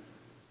going,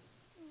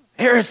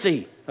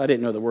 heresy. I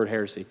didn't know the word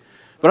heresy.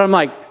 But I'm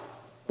like,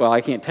 well,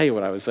 I can't tell you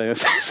what I was saying.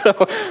 So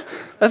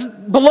that's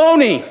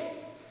baloney.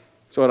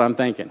 That's what I'm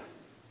thinking.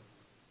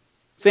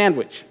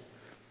 Sandwich.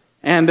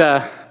 And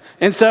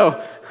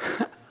so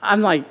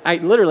I'm like, I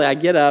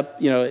get up,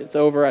 it's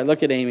over. I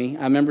look at Amy.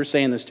 I remember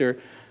saying this to her.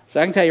 So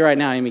I can tell you right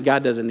now, Amy,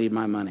 God doesn't need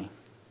my money.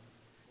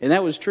 And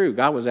that was true.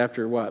 God was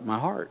after what? My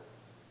heart.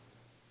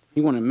 He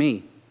wanted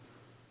me.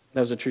 That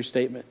was a true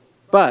statement.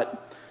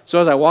 But, so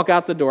as I walk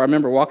out the door, I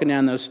remember walking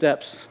down those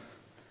steps. I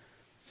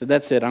said,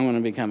 that's it. I'm going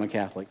to become a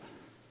Catholic.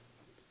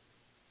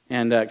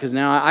 And because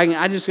now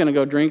I'm just going to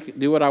go drink,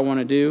 do what I want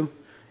to do,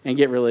 and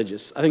get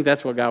religious. I think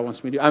that's what God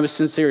wants me to do. I was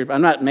sincere.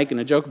 I'm not making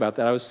a joke about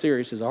that. I was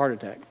serious as a heart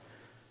attack.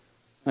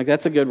 Like,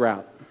 that's a good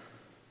route.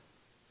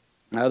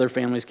 My other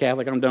family's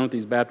Catholic. I'm done with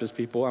these Baptist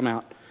people. I'm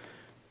out.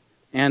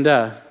 And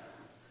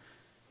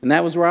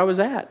that was where I was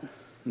at.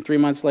 And 3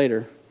 months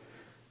later,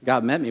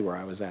 God met me where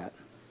I was at.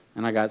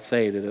 And I got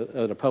saved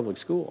at a public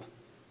school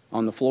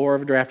on the floor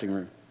of a drafting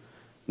room,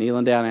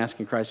 kneeling down,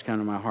 asking Christ to come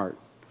to my heart,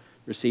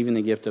 receiving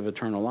the gift of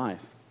eternal life.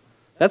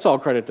 That's all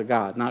credit to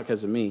God, not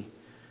because of me.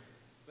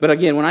 But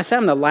again, when I say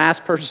I'm the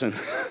last person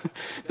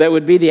that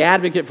would be the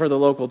advocate for the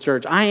local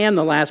church, I am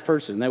the last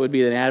person that would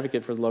be an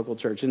advocate for the local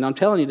church. And I'm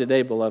telling you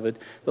today, beloved,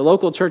 the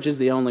local church is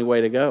the only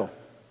way to go.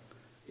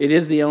 It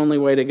is the only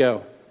way to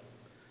go.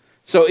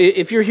 So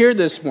if you're here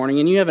this morning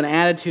and you have an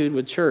attitude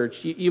with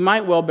church, you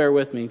might well bear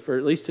with me for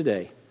at least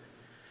today.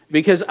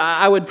 Because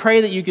I would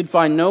pray that you could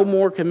find no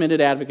more committed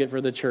advocate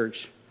for the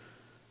church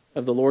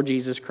of the Lord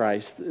Jesus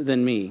Christ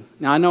than me.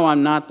 Now, I know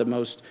I'm not the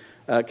most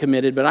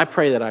committed, but I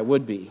pray that I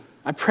would be.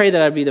 I pray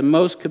that I'd be the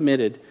most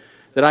committed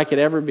that I could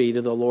ever be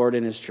to the Lord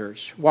and His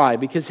church. Why?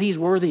 Because He's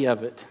worthy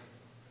of it.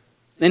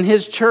 And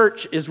His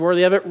church is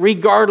worthy of it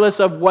regardless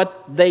of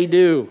what they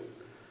do.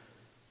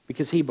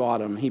 Because He bought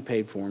them, He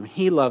paid for them,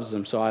 He loves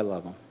them, so I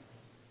love them.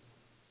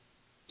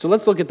 So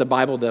let's look at the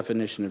Bible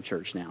definition of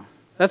church now.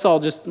 That's all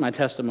just my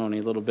testimony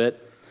a little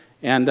bit.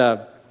 And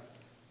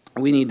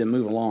we need to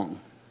move along.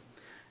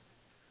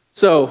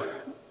 So,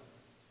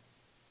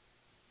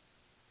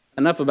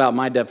 enough about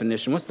my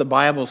definition. What's the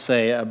Bible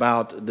say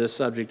about this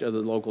subject of the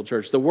local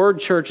church? The word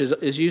church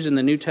is used in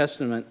the New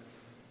Testament,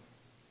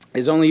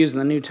 is only used in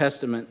the New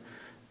Testament,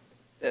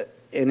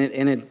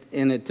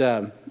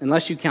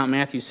 unless you count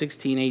Matthew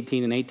 16,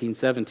 18, and 18,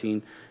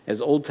 17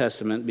 as Old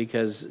Testament,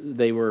 because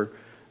they were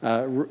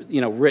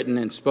written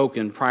and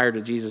spoken prior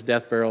to Jesus'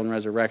 death, burial, and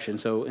resurrection.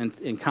 So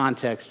in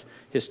context,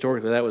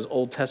 historically, that was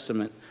Old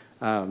Testament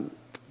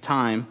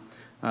time.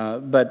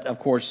 But, of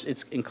course,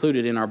 it's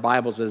included in our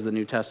Bibles as the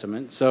New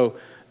Testament. So,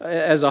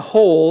 as a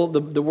whole,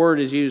 the word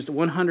is used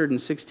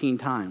 116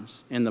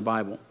 times in the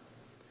Bible,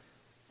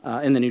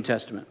 in the New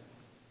Testament.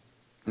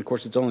 And, of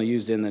course, it's only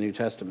used in the New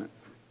Testament.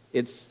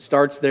 It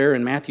starts there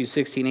in Matthew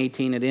 16,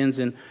 18. It ends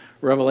in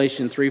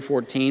Revelation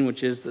 3:14,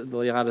 which is the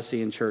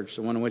Laodicean church,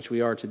 the one in which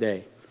we are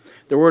today.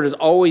 The word is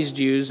always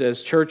used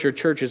as church or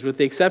churches, with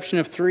the exception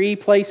of 3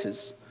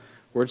 places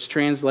where it's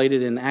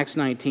translated in Acts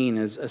 19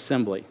 as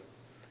assembly.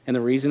 And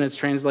the reason it's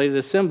translated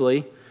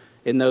assembly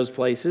in those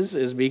places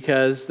is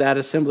because that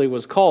assembly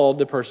was called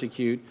to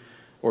persecute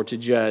or to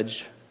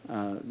judge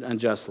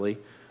unjustly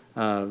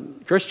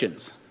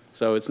Christians.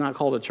 So it's not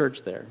called a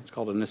church there. It's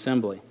called an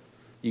assembly.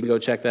 You can go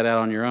check that out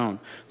on your own.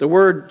 The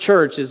word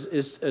church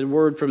is a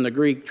word from the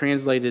Greek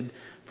translated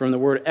from the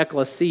word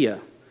ekklesia.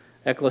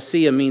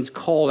 Ekklesia means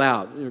called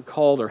out,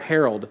 called or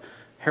herald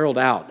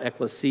out,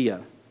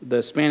 ekklesia.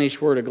 The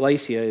Spanish word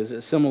iglesia is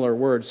a similar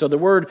word. So the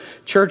word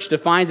church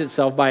defines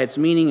itself by its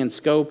meaning and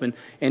scope, and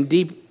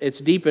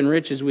it's deep and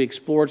rich as we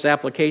explore its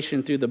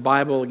application through the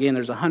Bible. Again,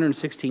 there's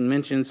 116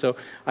 mentions, so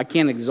I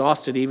can't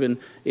exhaust it even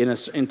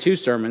in 2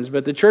 sermons.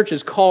 But the church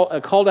is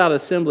a called out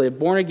assembly of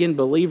born-again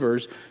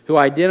believers who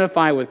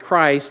identify with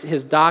Christ,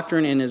 His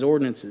doctrine, and His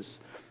ordinances.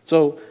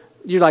 So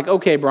you're like,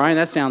 okay, Brian,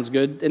 that sounds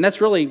good. And that's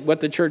really what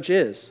the church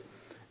is.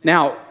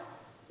 Now,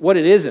 what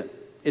it isn't.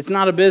 It's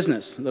not a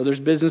business, though there's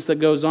business that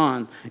goes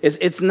on.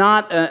 It's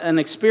not an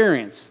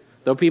experience,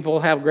 though people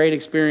have great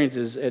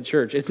experiences at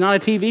church. It's not a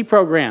TV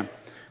program,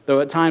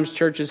 though at times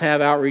churches have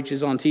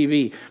outreaches on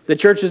TV. The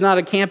church is not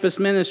a campus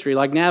ministry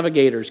like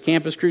Navigators,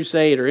 Campus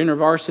Crusade, or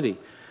InterVarsity,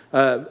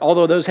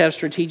 although those have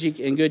strategic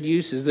and good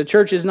uses. The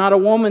church is not a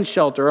woman's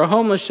shelter, or a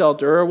homeless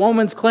shelter, or a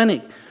woman's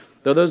clinic,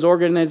 though those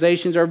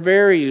organizations are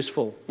very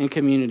useful in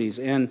communities,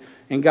 and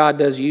God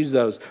does use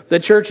those. The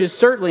church is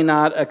certainly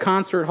not a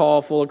concert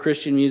hall full of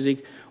Christian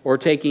music or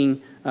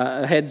taking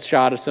a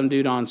headshot of some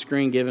dude on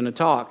screen giving a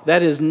talk.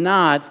 That is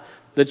not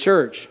the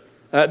church.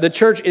 The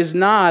church is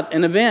not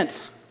an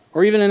event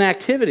or even an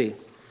activity.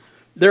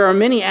 There are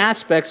many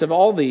aspects of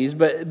all these,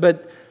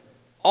 but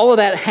all of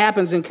that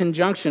happens in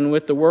conjunction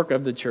with the work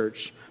of the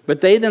church. But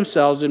they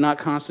themselves do not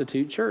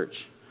constitute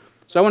church.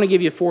 So I want to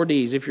give you 4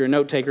 Ds. If you're a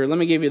note taker, let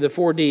me give you the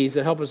 4 Ds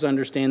that help us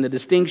understand the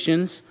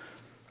distinctions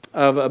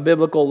of a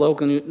biblical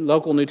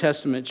local New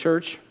Testament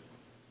church.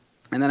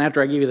 And then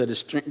after I give you the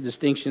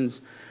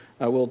distinctions,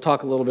 we'll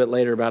talk a little bit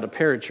later about a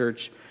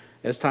parachurch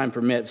as time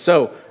permits.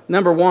 So,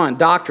 number 1,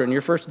 doctrine. Your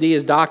first D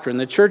is doctrine.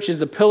 The church is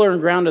the pillar and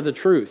ground of the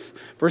truth.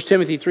 1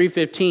 Timothy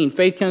 3:15,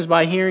 faith comes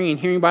by hearing, and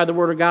hearing by the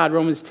word of God.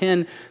 Romans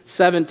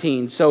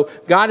 10:17. So,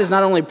 God has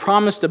not only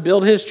promised to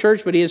build His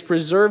church, but He has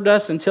preserved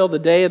us until the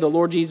day of the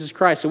Lord Jesus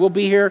Christ. So, we'll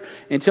be here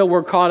until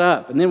we're caught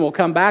up, and then we'll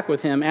come back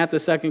with Him at the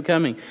second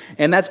coming.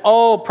 And that's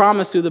all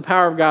promised through the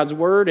power of God's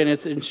word, and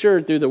it's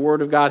ensured through the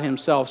word of God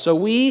Himself. So,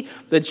 we,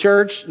 the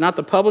church, not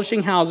the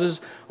publishing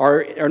houses,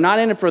 are not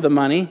in it for the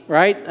money,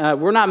 right?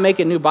 We're not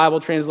making new Bible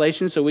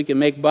translations so we can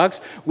make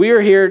bucks. We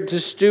are here to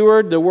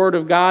steward the Word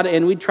of God,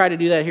 and we try to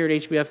do that here at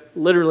HBF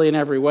literally in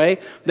every way.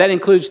 That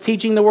includes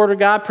teaching the Word of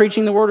God,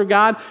 preaching the Word of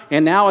God,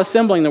 and now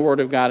assembling the Word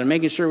of God and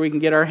making sure we can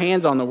get our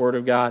hands on the Word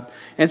of God.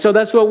 And so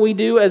that's what we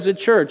do as a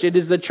church. It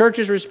is the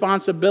church's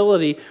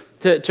responsibility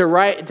to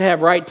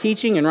have right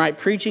teaching and right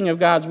preaching of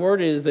God's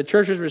Word. It is the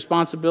church's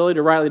responsibility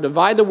to rightly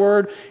divide the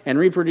Word and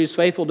reproduce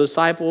faithful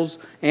disciples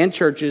and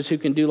churches who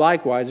can do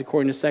likewise,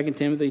 according to 2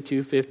 Timothy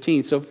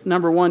 2:15. So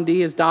number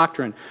 1D is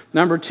doctrine.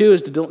 Number 2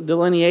 is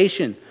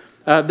delineation.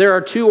 There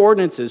are 2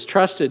 ordinances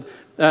trusted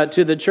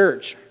to the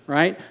church,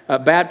 right?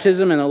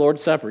 Baptism and the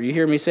Lord's Supper. You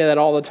hear me say that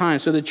all the time.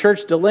 So the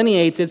church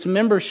delineates its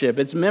membership,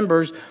 its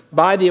members,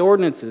 by the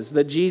ordinances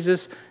that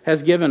Jesus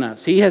has given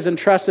us. He has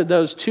entrusted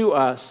those to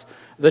us,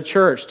 the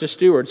church, to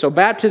steward. So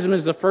baptism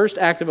is the first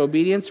act of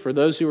obedience for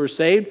those who are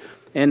saved,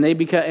 and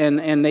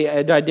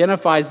it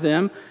identifies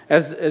them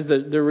as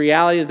the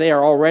reality that they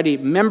are already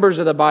members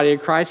of the body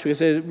of Christ because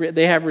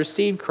they have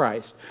received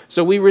Christ.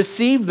 So we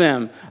receive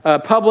them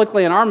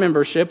publicly in our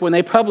membership when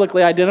they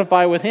publicly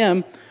identify with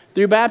Him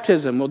through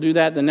baptism. We'll do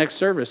that in the next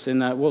service,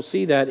 and we'll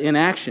see that in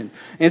action.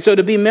 And so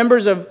to be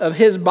members of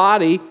His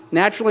body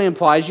naturally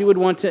implies you would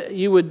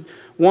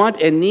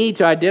want and need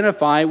to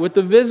identify with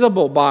the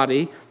visible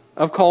body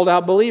of called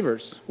out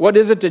believers. What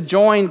is it to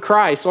join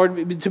Christ or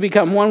to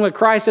become one with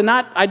Christ and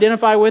not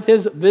identify with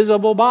His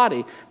visible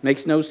body?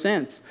 Makes no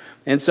sense.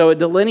 And so it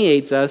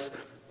delineates us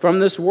from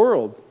this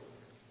world.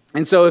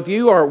 And so if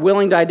you are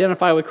willing to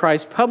identify with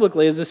Christ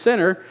publicly as a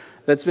sinner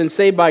that's been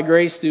saved by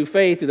grace through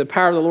faith, through the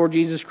power of the Lord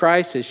Jesus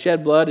Christ, His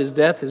shed blood, His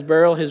death, His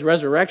burial, His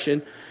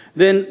resurrection,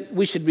 then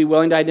we should be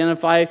willing to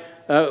identify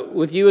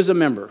with you as a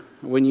member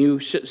when you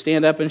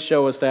stand up and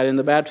show us that in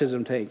the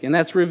baptism tank. And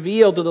that's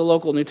revealed to the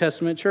local New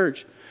Testament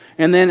church.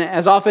 And then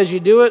as often as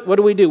you do it, what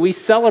do? We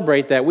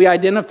celebrate that. We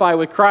identify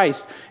with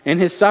Christ and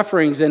His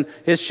sufferings and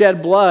His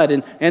shed blood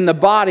and the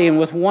body and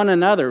with one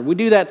another. We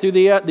do that through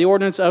the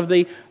ordinance of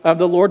the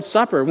Lord's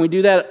Supper. And we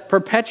do that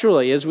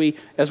perpetually as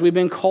we've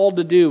been called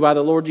to do by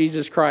the Lord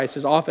Jesus Christ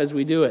as often as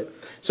we do it.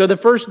 So the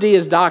first D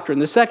is doctrine.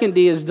 The second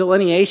D is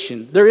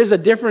delineation. There is a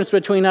difference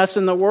between us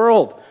and the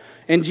world.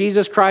 And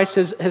Jesus Christ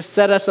has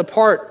set us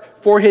apart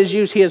for His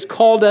use. He has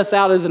called us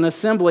out as an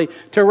assembly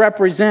to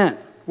represent.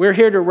 We're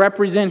here to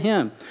represent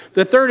Him.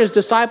 The third is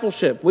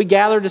discipleship. We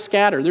gather to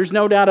scatter. There's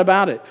no doubt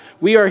about it.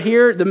 We are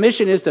here. The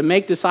mission is to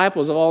make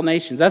disciples of all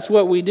nations. That's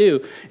what we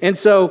do. And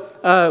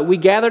so we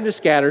gather to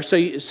scatter.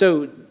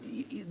 So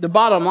the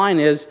bottom line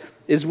is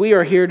we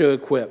are here to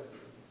equip.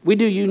 We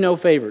do you no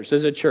favors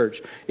as a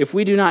church if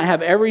we do not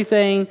have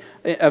everything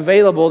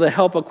available to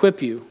help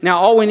equip you. Now,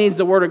 all we need is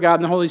the Word of God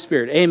and the Holy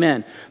Spirit.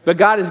 Amen. But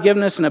God has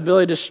given us an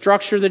ability to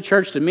structure the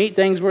church, to meet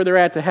things where they're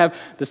at, to have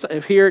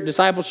here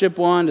Discipleship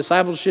 1,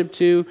 Discipleship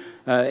 2,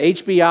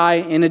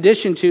 HBI, in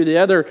addition to the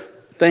other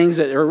things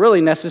that are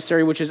really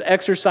necessary, which is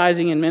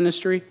exercising in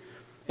ministry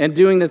and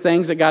doing the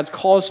things that God's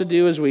called us to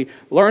do as we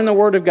learn the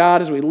Word of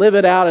God, as we live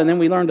it out, and then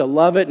we learn to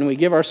love it, and we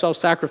give ourselves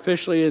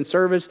sacrificially in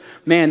service.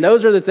 Man,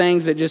 those are the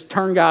things that just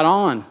turn God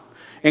on.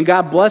 And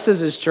God blesses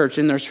His church,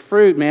 and there's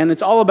fruit, man.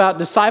 It's all about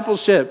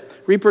discipleship,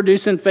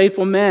 reproducing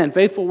faithful men,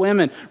 faithful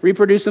women,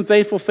 reproducing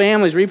faithful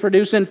families,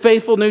 reproducing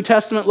faithful New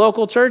Testament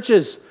local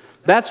churches.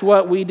 That's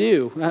what we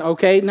do.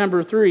 Okay,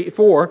 number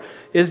 4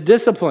 is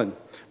discipline.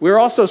 We're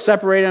also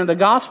separated under the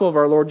gospel of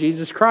our Lord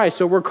Jesus Christ.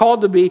 So we're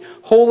called to be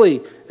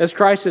holy as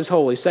Christ is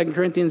holy, 2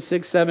 Corinthians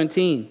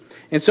 6:17.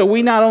 And so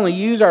we not only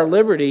use our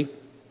liberty,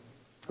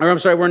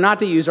 we're not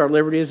to use our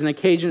liberty as an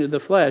occasion to the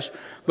flesh,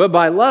 but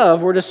by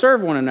love we're to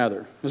serve one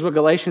another, is what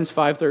Galatians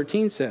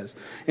 5:13 says.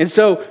 And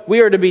so we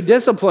are to be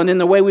disciplined in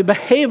the way we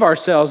behave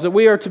ourselves, that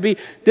we are to be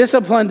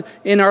disciplined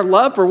in our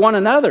love for one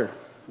another.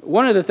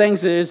 One of the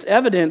things that is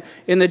evident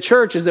in the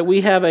church is that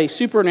we have a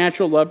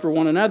supernatural love for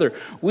one another.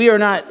 We are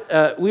not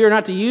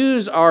to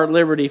use our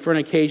liberty for an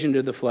occasion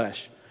to the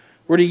flesh.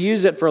 We're to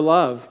use it for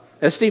love.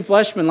 As Steve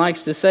Fleshman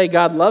likes to say,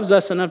 God loves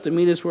us enough to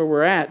meet us where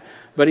we're at,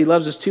 but He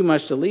loves us too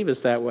much to leave us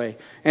that way.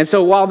 And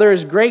so while there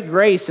is great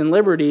grace and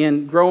liberty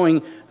in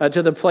growing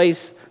to the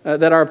place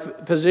that our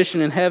position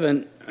in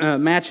heaven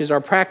matches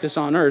our practice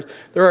on earth,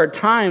 there are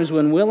times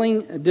when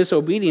willing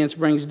disobedience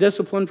brings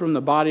discipline from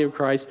the body of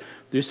Christ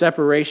through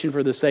separation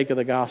for the sake of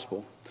the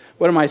gospel.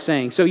 What am I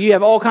saying? So you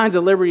have all kinds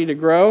of liberty to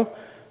grow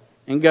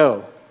and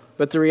go.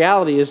 But the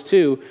reality is,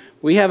 too,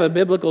 we have a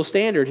biblical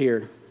standard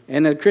here.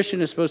 And a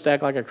Christian is supposed to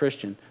act like a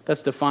Christian.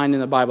 That's defined in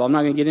the Bible. I'm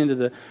not going to get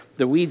into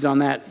the weeds on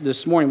that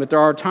this morning, but there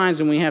are times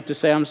when we have to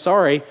say, I'm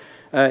sorry,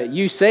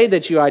 you say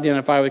that you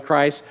identify with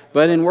Christ,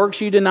 but in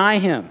works you deny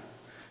Him.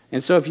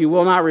 And so if you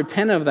will not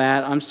repent of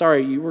that, I'm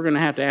sorry, we're going to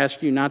have to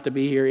ask you not to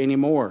be here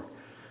anymore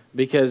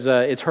because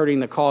it's hurting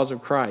the cause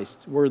of Christ.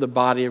 We're the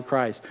body of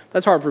Christ.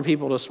 That's hard for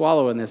people to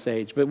swallow in this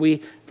age, but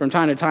we, from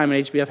time to time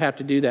at HBF, have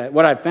to do that.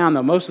 What I've found,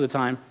 though, most of the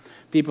time,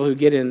 people who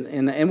get in,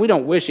 and we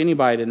don't wish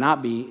anybody to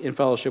not be in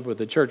fellowship with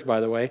the church,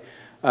 by the way.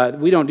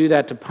 We don't do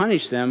that to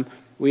punish them.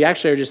 We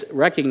actually are just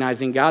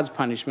recognizing God's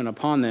punishment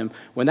upon them.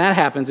 When that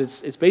happens,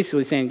 it's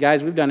basically saying,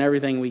 guys, we've done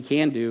everything we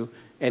can do,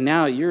 and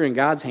now you're in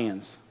God's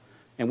hands.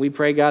 And we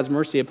pray God's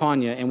mercy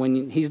upon you. And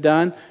when He's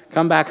done,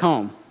 come back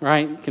home,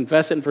 right?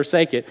 Confess it and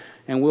forsake it,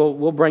 and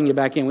we'll bring you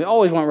back in. We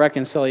always want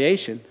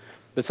reconciliation.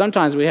 But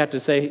sometimes we have to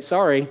say,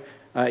 sorry,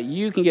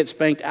 you can get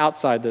spanked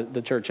outside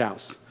the church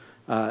house.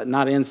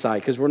 Not inside,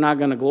 because we're not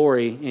going to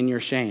glory in your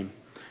shame.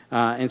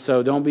 And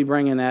so don't be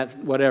bringing that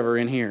whatever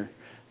in here.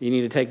 You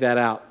need to take that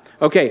out.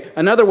 Okay,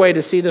 another way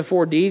to see the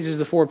 4 Ds is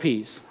the 4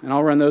 Ps. And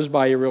I'll run those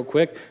by you real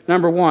quick.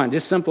 Number 1,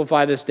 just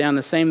simplify this down.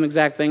 The same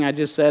exact thing I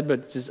just said,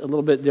 but just a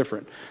little bit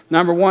different.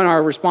 Number 1,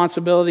 our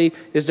responsibility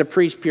is to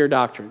preach pure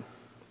doctrine.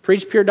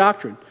 Preach pure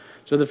doctrine.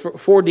 So the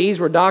 4 Ds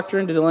were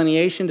doctrine,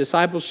 delineation,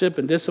 discipleship,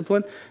 and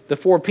discipline. The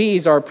 4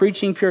 Ps are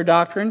preaching pure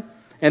doctrine.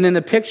 And then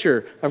the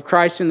picture of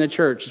Christ in the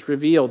church is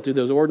revealed through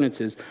those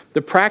ordinances.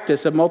 The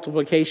practice of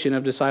multiplication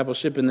of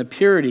discipleship and the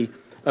purity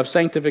of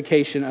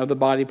sanctification of the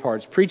body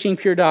parts. Preaching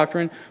pure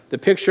doctrine, the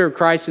picture of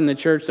Christ in the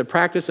church, the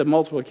practice of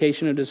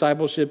multiplication of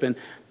discipleship, and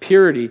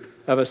purity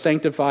of a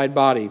sanctified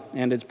body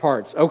and its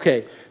parts.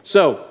 Okay,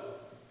 so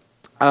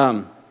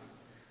I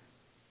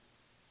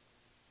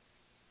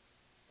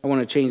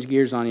want to change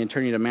gears on you and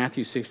turn you to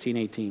Matthew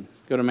 16:18.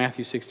 Go to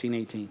Matthew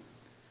 16:18.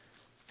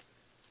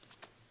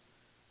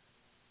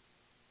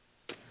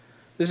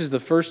 This is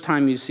the first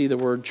time you see the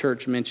word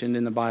church mentioned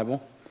in the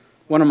Bible.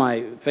 One of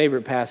my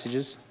favorite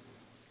passages.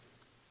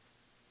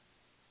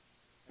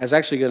 I was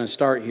actually going to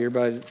start here,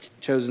 but I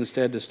chose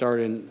instead to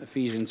start in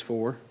Ephesians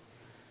 4,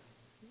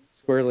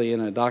 squarely in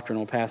a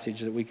doctrinal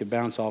passage that we could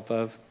bounce off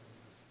of.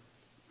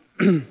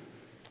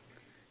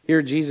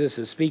 Here Jesus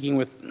is speaking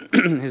with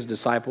His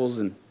disciples,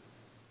 and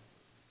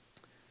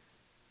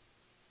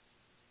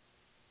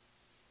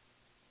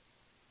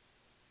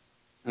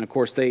of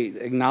course, they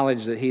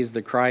acknowledge that he's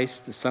the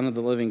Christ, the Son of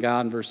the living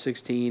God in verse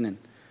 16. And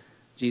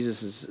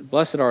Jesus is,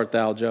 blessed art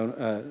thou,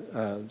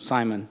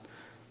 Simon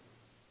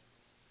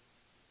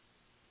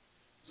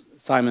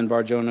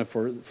Bar-Jonah,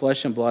 for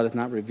flesh and blood hath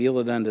not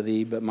revealed it unto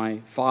thee, but my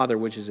Father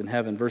which is in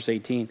heaven. Verse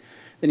 18.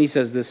 Then he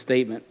says this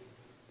statement,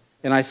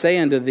 and I say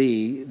unto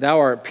thee, thou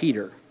art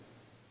Peter,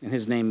 and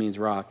his name means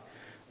rock.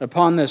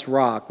 Upon this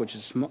rock, which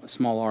is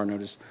small r,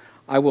 notice,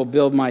 I will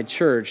build my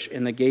church,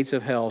 and the gates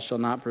of hell shall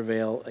not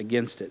prevail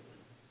against it.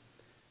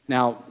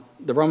 Now,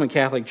 the Roman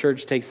Catholic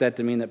Church takes that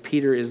to mean that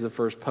Peter is the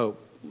first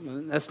pope.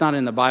 That's not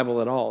in the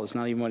Bible at all. It's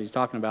not even what he's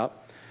talking about.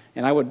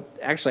 And I would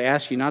actually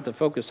ask you not to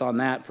focus on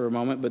that for a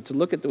moment, but to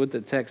look at what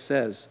the text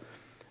says.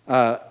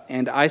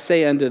 And I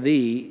say unto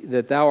thee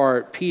that thou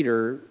art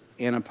Peter,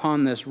 and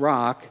upon this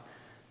rock,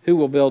 who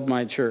will build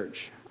my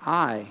church?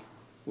 I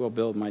will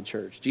build my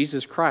church.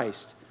 Jesus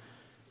Christ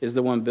is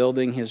the one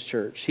building his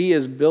church. He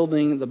is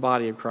building the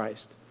body of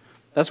Christ.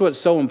 That's what's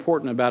so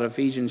important about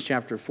Ephesians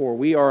chapter 4.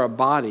 We are a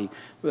body.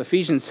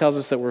 Ephesians tells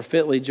us that we're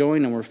fitly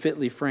joined and we're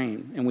fitly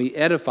framed. And we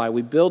edify,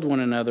 we build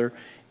one another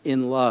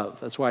in love.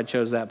 That's why I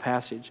chose that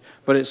passage.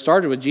 But it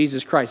started with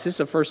Jesus Christ. This is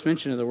the first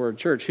mention of the word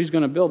church. Who's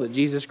going to build it?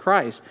 Jesus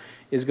Christ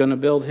is going to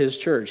build his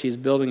church. He's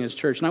building his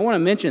church. And I want to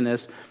mention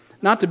this,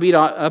 not to beat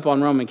up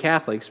on Roman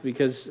Catholics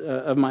because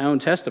of my own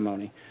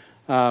testimony.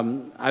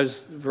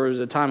 For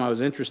a time I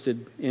was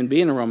interested in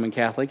being a Roman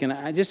Catholic,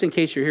 and just in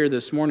case you're here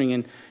this morning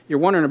and you're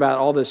wondering about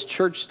all this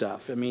church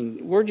stuff, I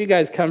mean, where'd you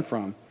guys come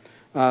from?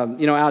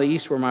 Out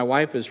east where my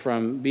wife is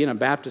from, being a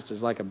Baptist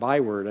is like a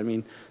byword. I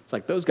mean, it's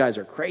like those guys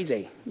are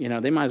crazy.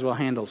 They might as well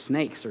handle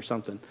snakes or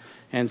something.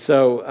 And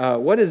so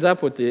what is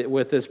up with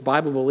this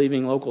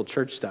Bible-believing local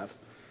church stuff?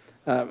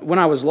 When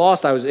I was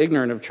lost, I was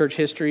ignorant of church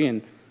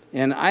history,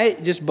 and I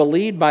just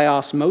believed by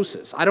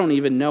osmosis. I don't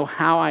even know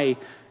how I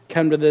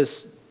come to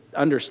this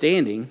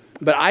understanding,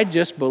 but I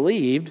just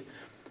believed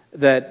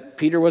that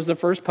Peter was the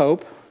first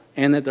pope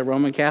and that the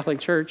Roman Catholic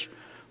Church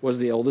was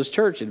the oldest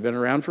church. It had been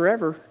around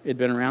forever. It had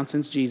been around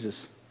since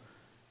Jesus.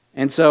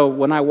 And so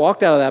when I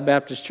walked out of that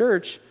Baptist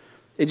church,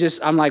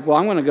 I'm like, well,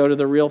 I'm going to go to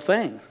the real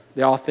thing,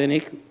 the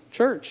authentic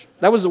church.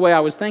 That was the way I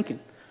was thinking.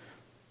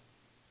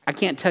 I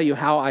can't tell you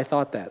how I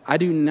thought that. I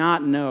do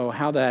not know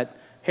how that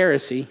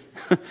heresy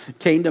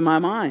came to my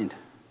mind.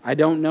 I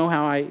don't know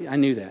how I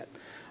knew that.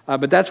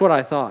 But that's what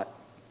I thought.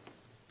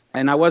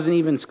 And I wasn't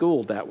even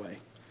schooled that way.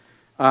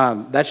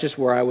 That's just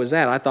where I was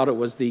at. I thought it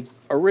was the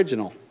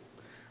original.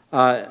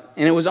 And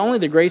it was only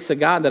the grace of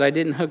God that I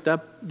didn't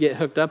get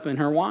hooked up in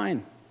her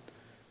wine.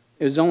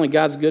 It was only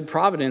God's good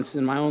providence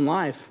in my own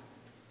life.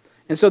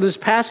 And so this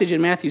passage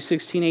in Matthew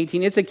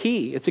 16:18, it's a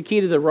key. It's a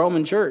key to the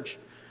Roman church.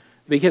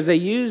 Because they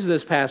used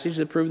this passage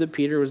to prove that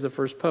Peter was the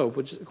first pope,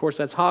 which, of course,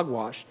 that's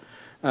hogwash.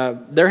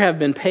 There have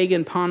been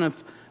pagan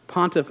Pontiff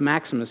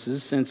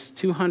Maximuses since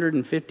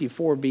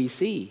 254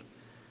 B.C.,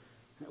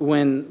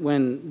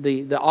 when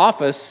the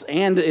office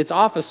and its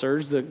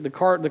officers, the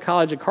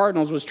College of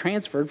Cardinals, was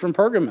transferred from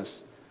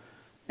Pergamus.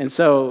 And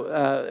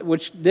so,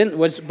 which then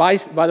was, by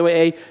the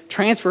way, a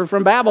transfer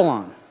from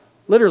Babylon.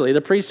 Literally,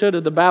 the priesthood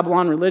of the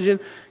Babylon religion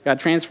got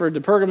transferred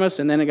to Pergamus,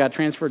 and then it got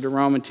transferred to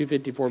Rome in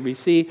 254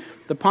 BC.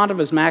 The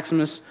Pontifex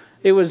Maximus,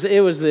 it was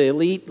the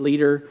elite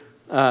leader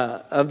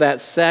of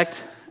that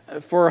sect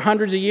for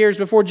hundreds of years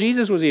before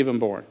Jesus was even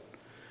born.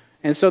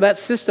 And so that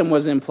system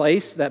was in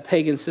place, that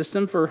pagan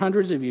system, for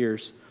hundreds of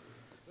years.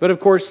 But of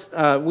course,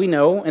 we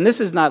know, and this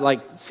is not like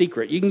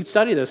secret. You can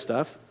study this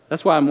stuff.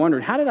 That's why I'm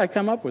wondering, how did I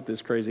come up with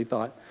this crazy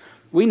thought?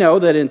 We know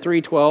that in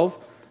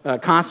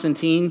 312,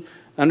 Constantine,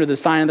 under the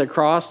sign of the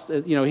cross,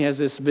 he has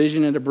this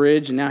vision at a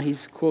bridge, and now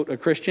he's, quote, a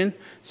Christian.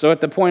 So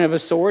at the point of a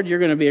sword, you're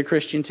going to be a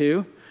Christian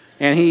too.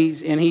 And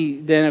he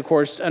then, of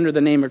course, under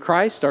the name of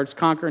Christ, starts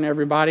conquering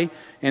everybody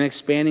and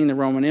expanding the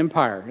Roman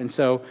Empire. And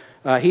so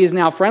he is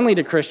now friendly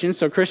to Christians,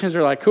 so Christians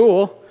are like,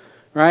 cool,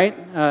 right?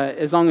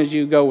 As long as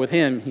you go with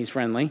him, he's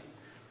friendly.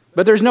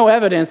 But there's no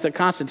evidence that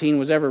Constantine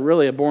was ever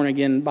really a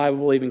born-again,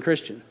 Bible-believing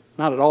Christian.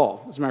 Not at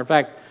all. As a matter of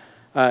fact,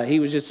 he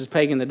was just as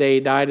pagan the day he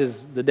died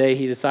as the day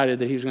he decided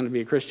that he was going to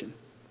be a Christian.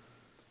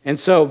 And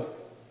so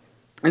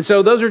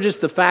those are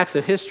just the facts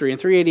of history. In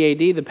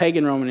 380 AD, the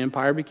pagan Roman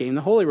Empire became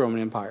the Holy Roman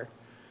Empire.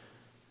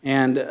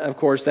 And, of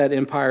course, that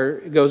empire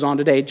goes on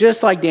today,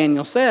 just like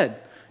Daniel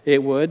said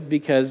it would,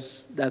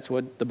 because that's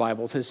what the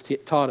Bible has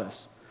taught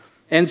us.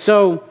 And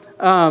so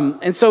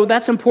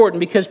that's important,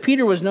 because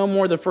Peter was no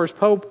more the first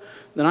pope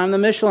than I'm the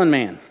Michelin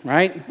Man,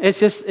 right?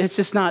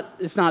 It's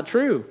not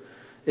true.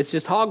 It's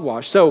just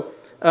hogwash. So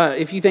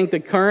if you think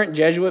the current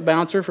Jesuit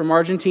bouncer from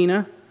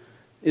Argentina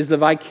is the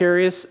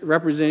vicarious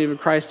representative of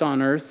Christ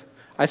on earth,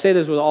 I say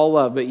this with all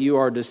love, but you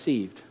are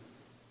deceived.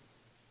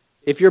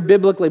 If you're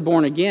biblically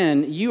born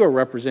again, you are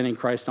representing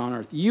Christ on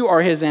earth. You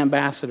are his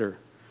ambassador.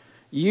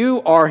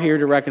 You are here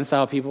to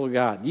reconcile people to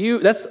God.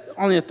 That's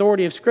on the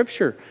authority of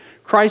Scripture.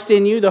 Christ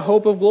in you, the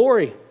hope of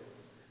glory.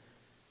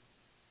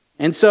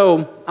 And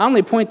so I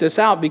only point this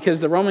out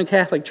because the Roman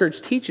Catholic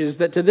Church teaches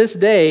that to this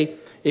day,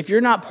 if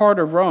you're not part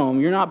of Rome,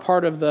 you're not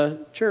part of the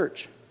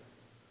church.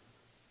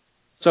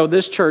 So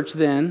this church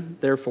then,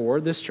 therefore,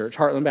 this church,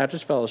 Heartland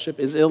Baptist Fellowship,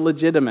 is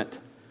illegitimate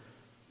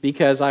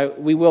because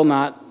we will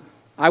not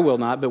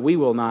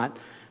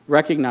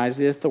recognize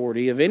the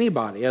authority of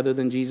anybody other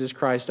than Jesus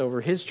Christ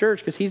over his church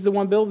because he's the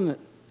one building it.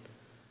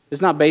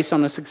 It's not based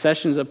on a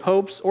succession of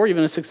popes or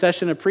even a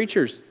succession of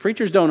preachers.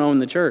 Preachers don't own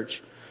the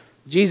church.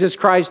 Jesus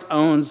Christ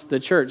owns the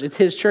church. It's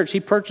his church. He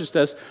purchased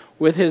us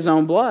with his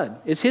own blood.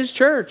 It's his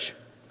church.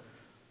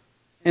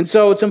 And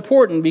so it's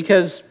important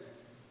because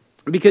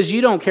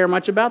you don't care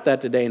much about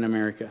that today in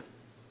America.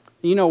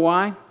 You know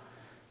why?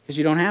 Because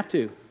you don't have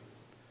to.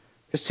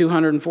 Because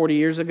 240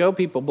 years ago,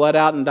 people bled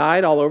out and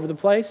died all over the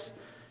place,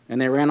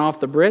 and they ran off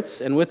the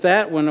Brits, and with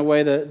that went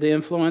away the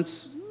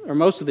influence, or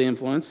most of the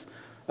influence,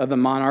 of the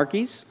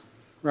monarchies,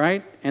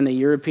 right? And the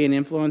European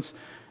influence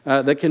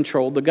that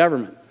controlled the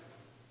government.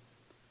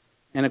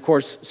 And of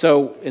course,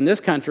 so in this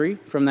country,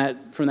 from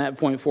that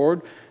point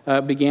forward,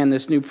 began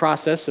this new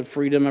process of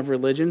freedom of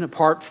religion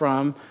apart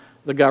from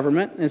the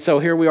government. And so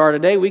here we are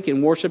today. We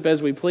can worship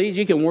as we please.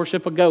 You can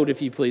worship a goat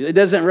if you please. It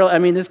doesn't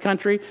really, this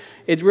country,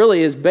 it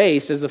really is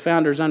based, as the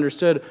founders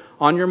understood,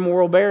 on your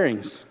moral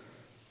bearings.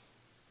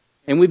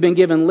 And we've been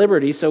given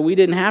liberty, so we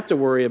didn't have to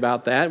worry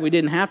about that. We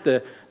didn't have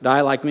to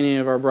die like many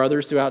of our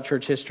brothers throughout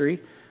church history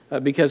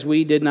because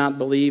we did not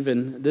believe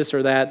in this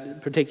or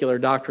that particular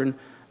doctrine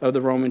of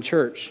the Roman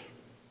Church.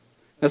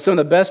 Now, some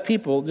of the best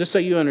people, just so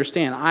you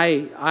understand,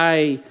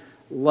 I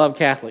love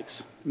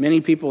Catholics.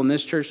 Many people in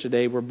this church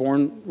today were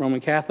born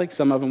Roman Catholics.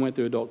 Some of them went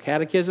through adult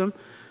catechism.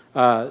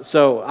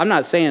 So I'm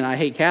not saying I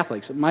hate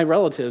Catholics. My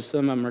relatives,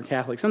 some of them are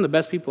Catholics. Some of the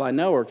best people I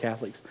know are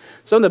Catholics.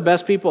 Some of the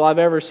best people I've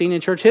ever seen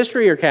in church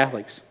history are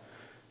Catholics.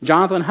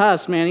 Jonathan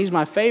Huss, man, he's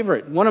my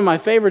favorite. One of my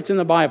favorites in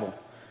the Bible,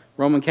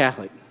 Roman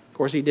Catholic. Of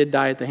course, he did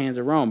die at the hands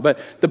of Rome. But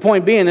the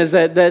point being is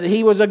that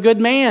he was a good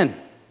man.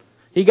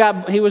 He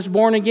was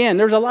born again.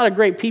 There's a lot of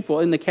great people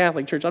in the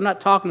Catholic Church. I'm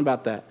not talking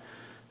about that.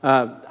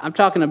 I'm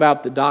talking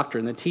about the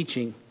doctrine, the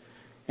teaching,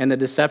 and the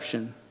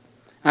deception.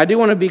 I do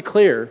want to be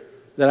clear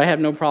that I have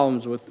no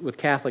problems with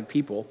Catholic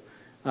people,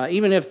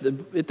 even if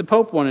the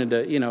Pope wanted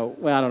to, I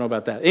don't know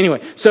about that.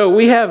 Anyway, so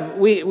we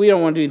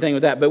don't want to do anything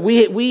with that, but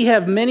we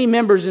have many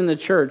members in the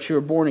church who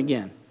are born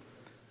again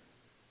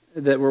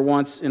that were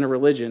once in a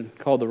religion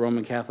called the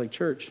Roman Catholic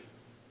Church.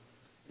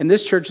 And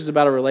this church is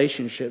about a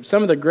relationship.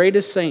 Some of the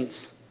greatest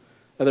saints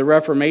of the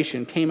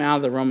Reformation came out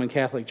of the Roman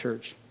Catholic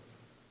Church.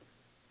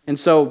 And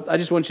so I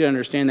just want you to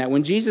understand that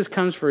when Jesus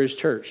comes for his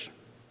church,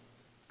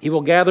 he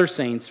will gather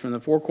saints from the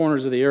four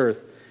corners of the earth.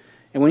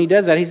 And when he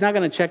does that, he's not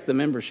going to check the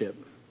membership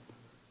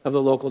of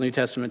the local New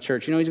Testament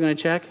church. You know what he's going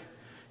to check?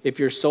 If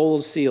your soul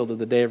is sealed to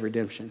the day of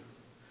redemption.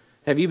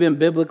 Have you been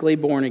biblically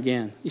born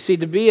again? You see,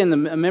 to be a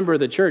member of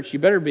the church, you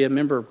better be a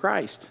member of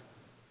Christ.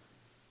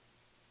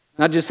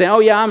 Not just saying, oh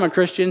yeah, I'm a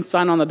Christian,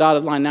 sign on the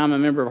dotted line, now I'm a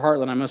member of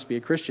Heartland, I must be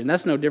a Christian.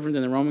 That's no different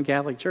than the Roman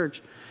Catholic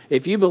Church.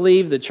 If you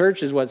believe the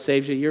church is what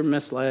saves you, you're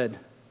misled.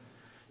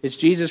 It's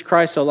Jesus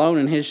Christ alone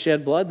and his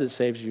shed blood that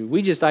saves you.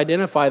 We just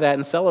identify that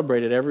and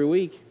celebrate it every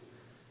week.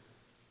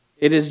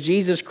 It is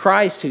Jesus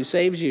Christ who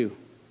saves you.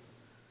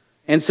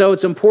 And so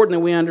it's important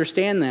that we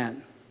understand that.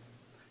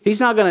 He's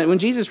not going to, when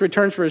Jesus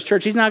returns for his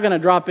church, he's not going to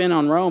drop in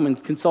on Rome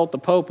and consult the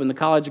Pope and the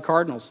College of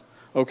Cardinals.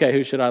 Okay,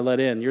 who should I let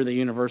in? You're the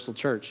universal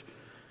church.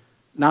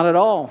 Not at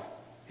all.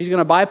 He's going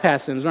to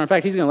bypass them. As a matter of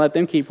fact, he's going to let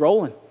them keep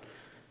rolling.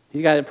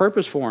 He's got a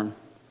purpose for them.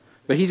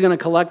 But he's going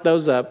to collect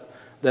those up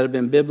that have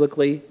been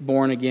biblically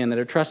born again, that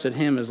have trusted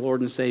him as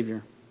Lord and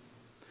Savior.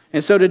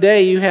 And so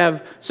today you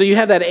have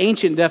that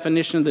ancient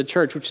definition of the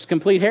church, which is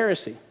complete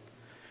heresy.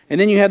 And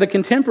then you have the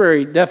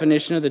contemporary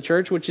definition of the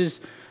church, which is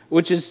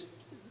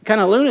kind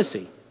of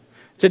lunacy.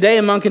 Today,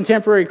 among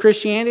contemporary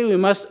Christianity, we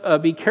must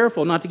be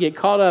careful not to get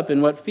caught up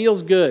in what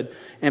feels good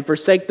and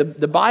forsake the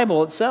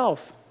Bible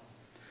itself.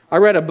 I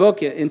read a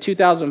book in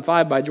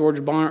 2005 by George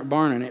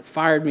Barna, and it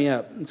fired me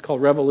up. It's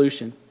called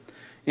Revolution.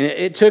 And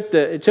it took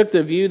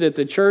the view that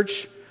the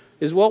church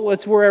is, well,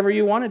 it's wherever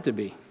you want it to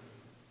be.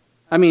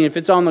 I mean, if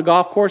it's on the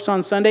golf course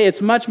on Sunday, it's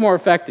much more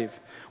effective.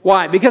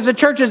 Why? Because the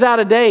church is out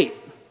of date.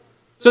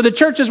 So the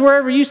church is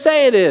wherever you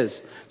say it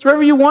is. It's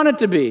wherever you want it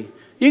to be.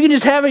 You can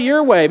just have it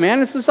your way,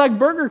 man. It's just like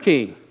Burger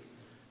King.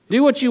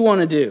 Do what you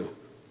want to do.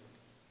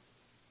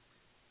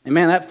 And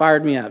man, that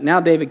fired me up. Now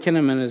David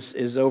Kinnaman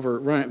is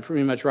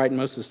pretty much writing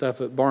most of the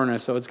stuff at Barna,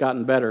 so it's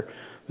gotten better.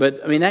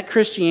 But I mean, that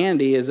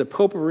Christianity is a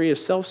potpourri of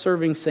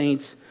self-serving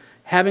saints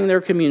having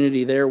their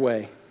community their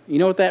way. You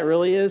know what that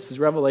really is? It's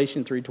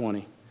Revelation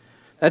 3:20.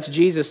 That's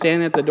Jesus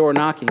standing at the door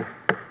knocking.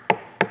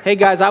 Hey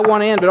guys, I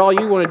want in, but all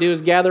you want to do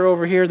is gather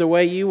over here the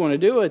way you want to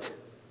do it.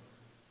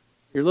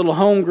 Your little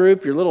home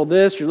group, your little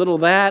this, your little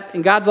that.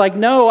 And God's like,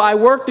 no, I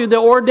work through the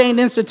ordained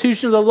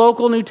institution of the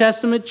local New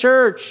Testament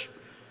church.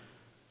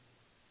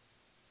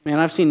 Man,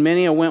 I've seen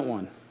many a went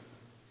one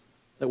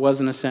that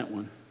wasn't a sent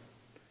one.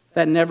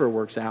 That never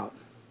works out.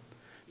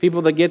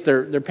 People that get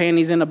their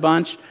panties in a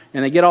bunch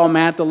and they get all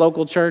mad at the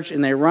local church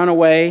and they run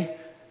away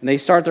and they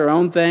start their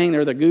own thing.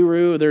 They're the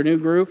guru of their new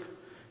group.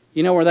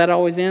 You know where that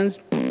always ends?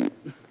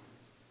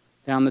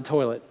 Down the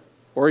toilet.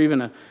 Or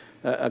even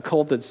a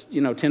cult that's,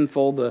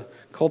 tenfold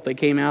cult they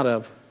came out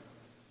of.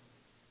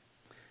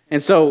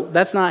 And so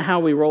that's not how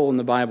we roll in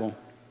the Bible.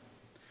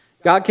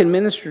 God can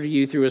minister to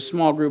you through a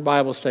small group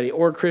Bible study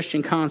or a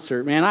Christian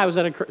concert. Man, I was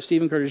at a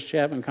Stephen Curtis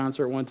Chapman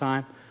concert one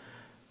time.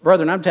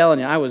 Brethren, I'm telling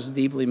you, I was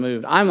deeply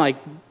moved. I'm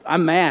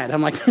mad.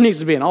 I'm like, there needs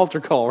to be an altar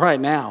call right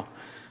now.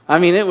 I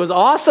mean, it was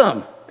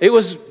awesome. It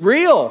was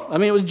real. I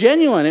mean, it was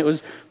genuine. It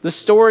was the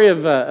story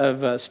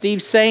of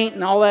Steve Saint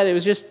and all that. It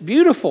was just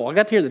beautiful. I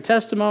got to hear the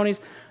testimonies.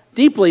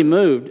 Deeply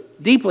moved,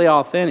 deeply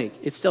authentic.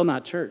 It's still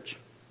not church.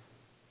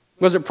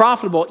 Was it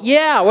profitable?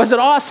 Yeah. Was it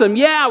awesome?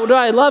 Yeah. Do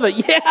I love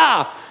it?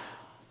 Yeah.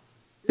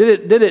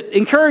 Did it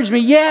encourage me?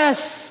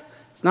 Yes.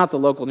 It's not the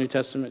local New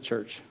Testament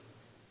church.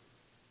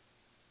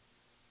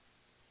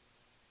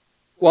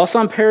 While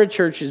some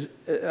parachurches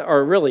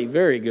are really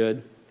very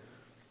good,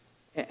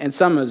 and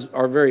some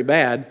are very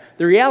bad,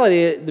 the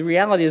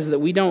reality is that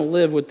we don't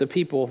live with the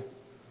people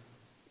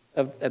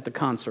at the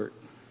concert,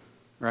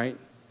 right?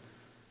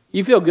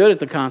 You feel good at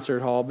the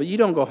concert hall, but you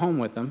don't go home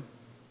with them.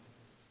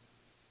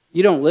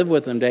 You don't live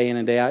with them day in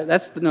and day out.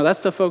 That's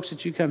the folks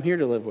that you come here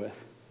to live with,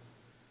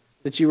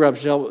 that you rub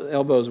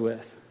elbows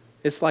with.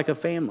 It's like a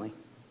family.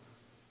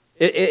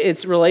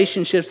 It's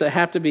relationships that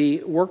have to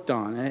be worked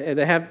on,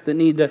 that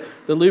need the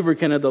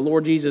lubricant of the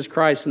Lord Jesus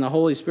Christ and the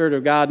Holy Spirit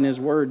of God and His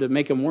Word to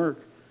make them work.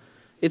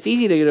 It's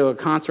easy to go to a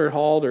concert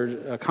hall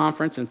or a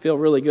conference and feel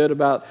really good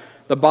about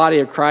the body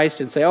of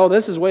Christ and say, oh,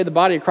 this is the way the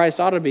body of Christ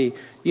ought to be.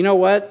 You know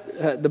what?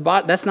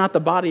 That's not the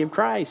body of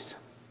Christ.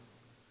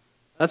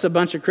 That's a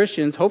bunch of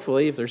Christians,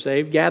 hopefully, if they're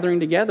saved, gathering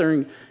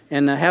together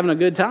and having a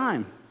good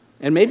time.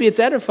 And maybe it's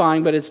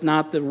edifying, but it's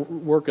not the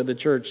work of the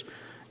church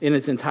in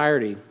its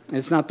entirety.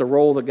 It's not the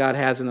role that God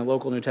has in the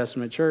local New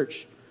Testament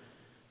church.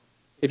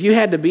 If you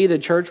had to be the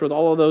church with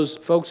all of those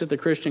folks at the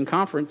Christian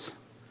conference,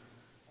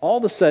 all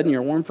of a sudden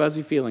your warm,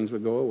 fuzzy feelings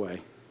would go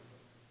away.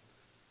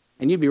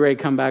 And you'd be ready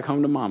to come back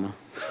home to mama.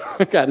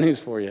 I got news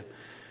for you.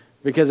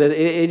 Because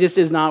it just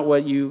is not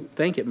what you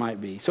think it might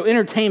be. So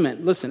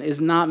entertainment, listen,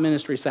 is not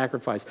ministry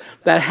sacrifice.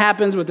 That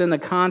happens within the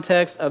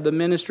context of the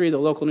ministry of the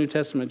local New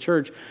Testament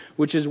church,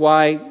 which is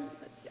why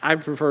I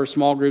prefer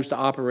small groups to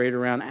operate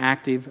around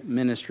active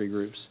ministry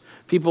groups.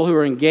 People who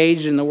are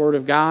engaged in the Word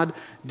of God,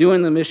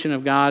 doing the mission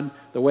of God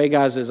the way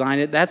God's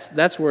designed it.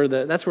 That's where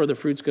the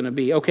fruit's going to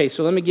be. Okay,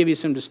 so let me give you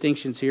some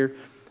distinctions here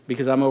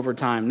because I'm over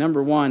time.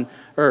 Number one,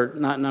 or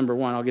not number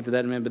one, I'll get to that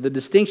in a minute, but the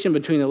distinction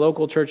between the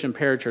local church and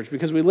parachurch,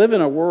 because we live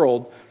in a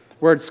world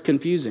where it's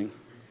confusing.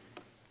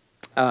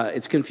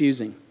 It's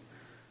confusing.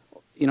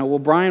 You know, well,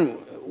 Brian,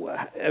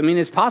 I mean,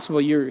 it's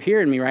possible you're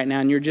hearing me right now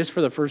and you're just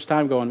for the first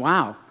time going,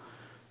 wow,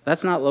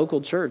 that's not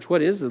local church.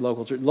 What is the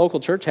local church? Local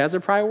church has a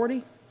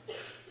priority?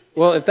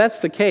 Well, if that's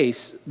the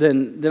case,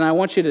 then I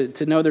want you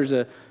to know there's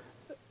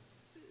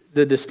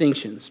the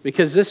distinctions,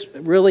 because this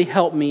really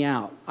helped me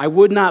out. I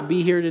would not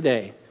be here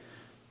today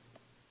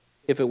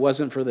if it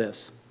wasn't for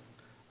this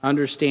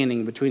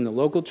understanding between the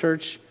local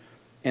church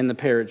and the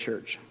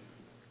parachurch.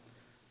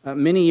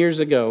 Many years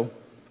ago,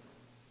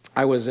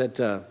 I was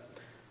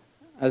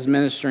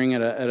ministering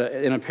in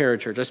a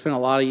parachurch. I spent a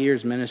lot of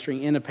years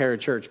ministering in a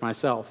parachurch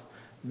myself.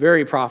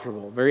 Very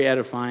profitable, very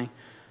edifying,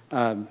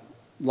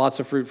 lots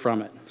of fruit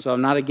from it. So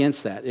I'm not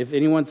against that. If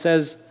anyone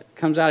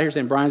comes out here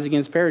saying Brian's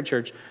against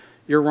parachurch,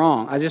 you're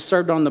wrong. I just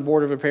served on the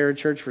board of a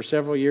parachurch for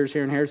several years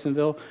here in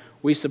Harrisonville.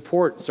 We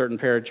support certain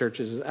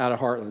parachurches out of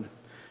Heartland.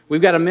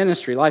 We've got a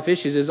ministry. Life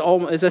Issues is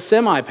a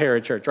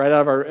semi-parachurch right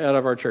out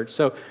of our church.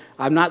 So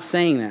I'm not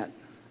saying that,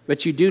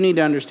 but you do need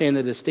to understand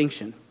the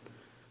distinction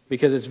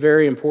because it's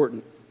very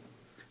important.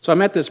 So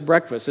I'm at this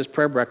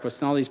prayer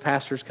breakfast, and all these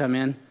pastors come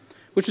in,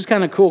 which was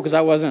kind of cool because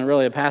I wasn't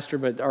really a pastor,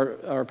 but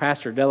our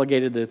pastor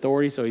delegated the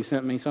authority, so he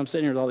sent me. So I'm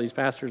sitting here with all these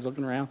pastors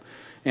looking around,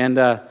 and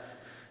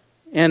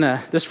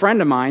this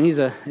friend of mine, he's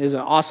an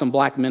awesome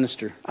black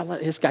minister.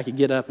 This guy could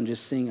get up and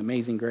just sing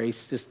Amazing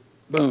Grace, just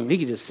boom, he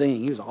could just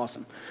sing. He was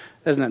awesome.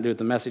 Doesn't have to do with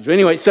the message, but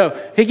anyway,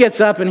 so he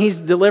gets up and he's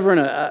delivering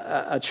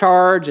a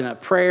charge and a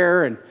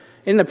prayer, and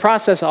in the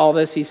process of all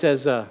this, he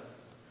says,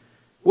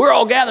 "We're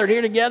all gathered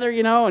here together,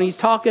 you know," and he's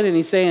talking and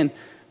he's saying,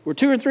 "We're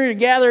two or three are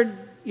gathered,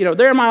 you know,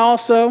 there am I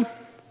also."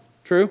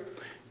 True.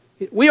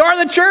 We are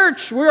the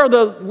church. We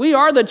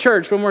are the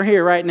church when we're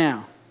here right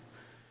now.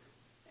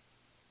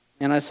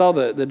 And I saw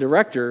the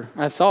director,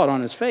 I saw it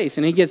on his face,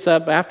 and he gets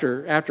up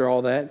after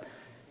all that,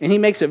 and he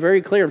makes it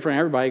very clear in front of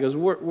everybody. He goes,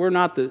 we're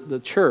not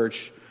the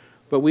church,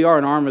 but we are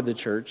an arm of the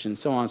church, and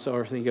so on and so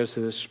forth. And he goes to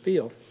this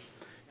spiel.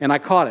 And I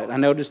caught it. I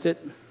noticed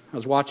it. I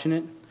was watching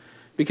it.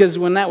 Because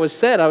when that was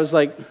said, I was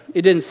like,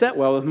 it didn't set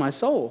well with my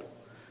soul.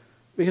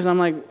 Because I'm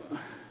like,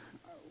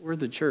 we're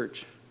the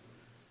church.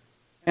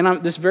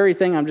 And this very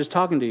thing I'm just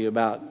talking to you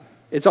about,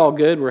 it's all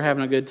good. We're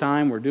having a good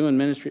time. We're doing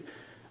ministry.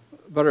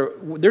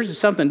 But there's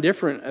something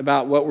different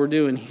about what we're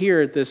doing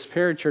here at this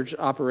parachurch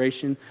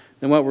operation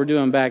than what we're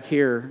doing back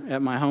here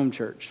at my home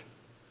church.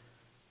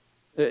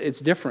 It's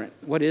different.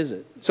 What is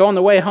it? So on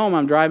the way home,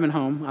 I'm driving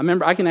home.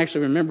 I can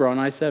actually remember on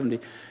I-70.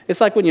 It's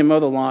like when you mow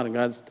the lawn and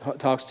God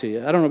talks to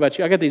you. I don't know about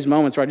you. I got these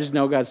moments where I just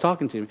know God's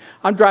talking to me.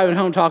 I'm driving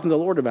home talking to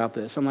the Lord about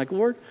this. I'm like,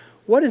 Lord,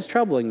 what is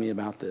troubling me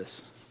about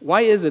this?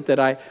 Why is it that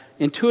I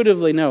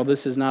intuitively know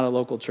this is not a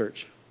local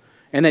church?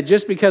 And that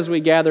just because we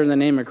gather in the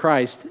name of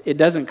Christ, it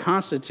doesn't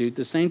constitute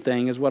the same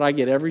thing as what I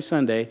get every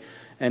Sunday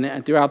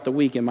and throughout the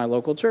week in my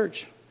local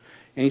church.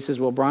 And he says,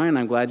 well, Brian,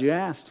 I'm glad you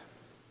asked.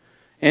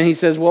 And he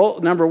says, well,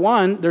 number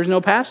one, there's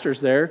no pastors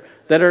there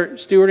that are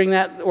stewarding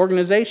that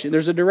organization.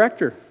 There's a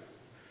director.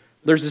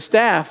 There's a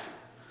staff.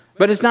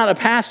 But it's not a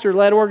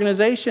pastor-led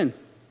organization.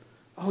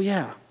 Oh,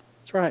 yeah,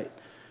 that's right.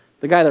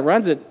 The guy that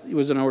runs it, he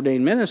was an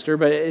ordained minister,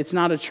 but it's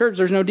not a church.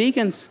 There's no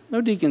deacons. No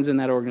deacons in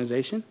that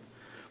organization.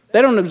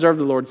 They don't observe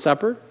the Lord's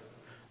Supper.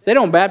 They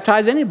don't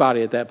baptize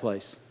anybody at that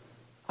place.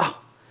 Oh,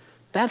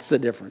 that's the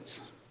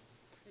difference.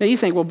 Now you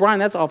think, well, Brian,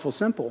 that's awful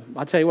simple.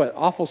 I'll tell you what,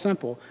 awful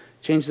simple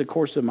changed the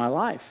course of my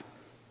life.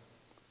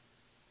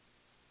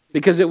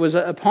 Because it was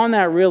upon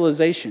that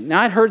realization.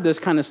 Now, I'd heard this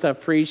kind of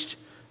stuff preached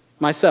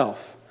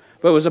myself,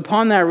 but it was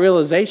upon that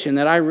realization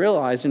that I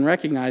realized and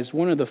recognized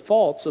one of the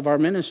faults of our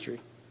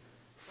ministry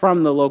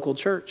from the local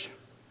church.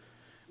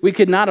 We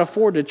could not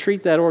afford to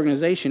treat that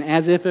organization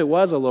as if it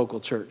was a local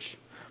church.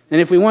 And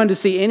if we wanted to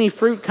see any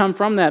fruit come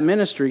from that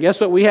ministry, guess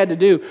what we had to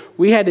do?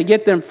 We had to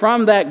get them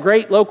from that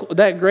great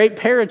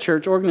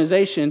parachurch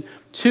organization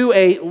to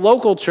a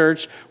local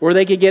church where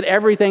they could get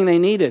everything they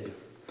needed.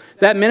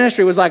 That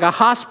ministry was like a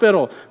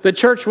hospital. The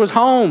church was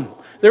home.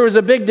 There was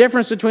a big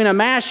difference between a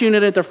MASH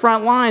unit at the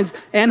front lines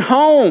and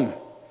home.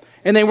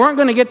 And they weren't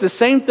going to get the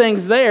same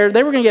things there.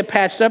 They were going to get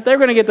patched up. They were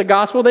going to get the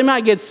gospel. They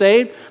might get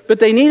saved. But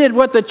they needed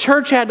what the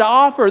church had to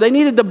offer. They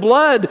needed the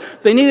blood.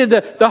 They needed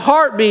the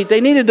heartbeat.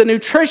 They needed the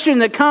nutrition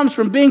that comes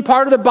from being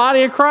part of the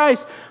body of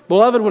Christ.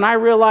 Beloved, when I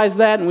realized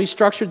that and we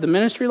structured the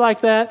ministry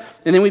like that,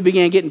 and then we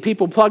began getting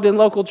people plugged in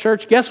local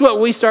church, guess what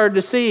we started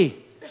to see?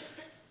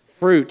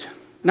 Fruit.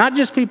 Not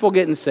just people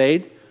getting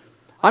saved.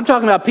 I'm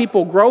talking about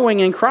people growing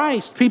in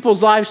Christ.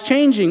 People's lives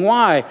changing.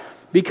 Why?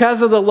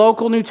 Because of the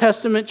local New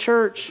Testament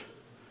church.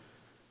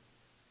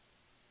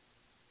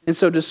 And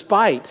so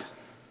despite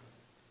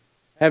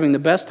having the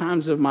best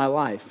times of my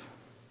life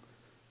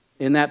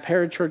in that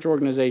parachurch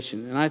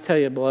organization, and I tell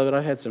you, beloved,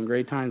 I had some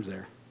great times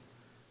there.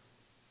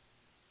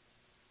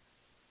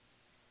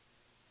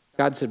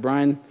 God said,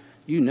 Brian,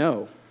 you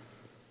know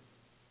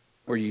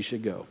where you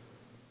should go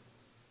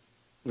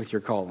with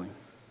your calling.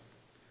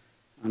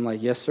 I'm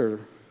like, yes, sir,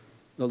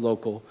 the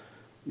local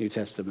New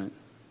Testament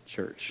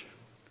church.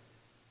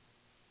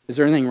 Is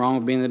there anything wrong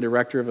with being the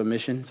director of a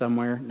mission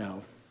somewhere?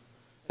 No.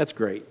 That's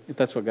great, if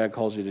that's what God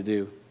calls you to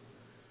do.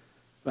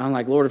 But I'm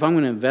like, Lord, if I'm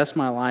going to invest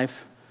my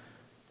life,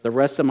 the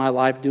rest of my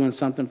life doing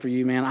something for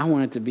you, man, I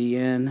want it to be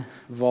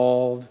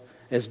involved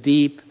as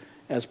deep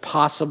as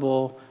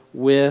possible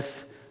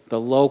with the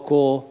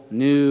local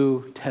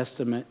New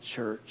Testament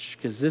church.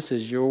 Because this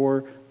is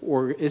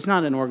it's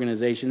not an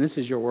organization, this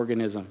is your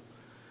organism.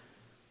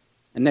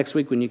 And next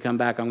week when you come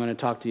back, I'm going to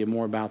talk to you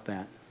more about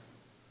that.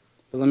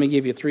 But let me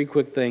give you 3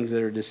 quick things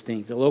that are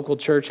distinct. The local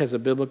church has a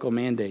biblical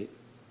mandate.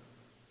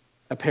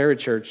 A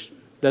parachurch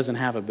doesn't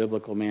have a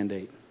biblical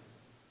mandate.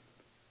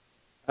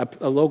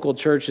 A local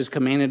church is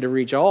commanded to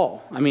reach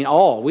all. I mean,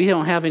 all. We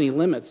don't have any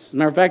limits. As a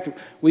matter of fact,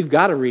 we've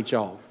got to reach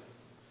all.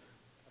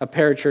 A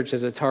parachurch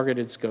has a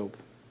targeted scope.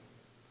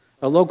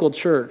 A local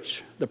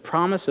church, the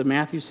promise of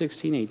Matthew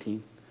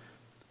 16:18,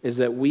 is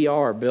that we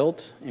are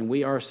built and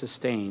we are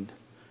sustained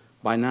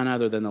by none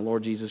other than the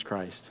Lord Jesus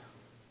Christ.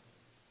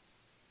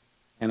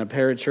 And a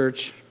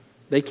parachurch,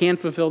 they can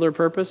fulfill their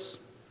purpose,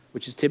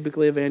 which is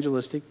typically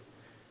evangelistic.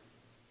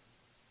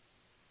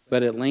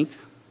 But at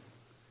length,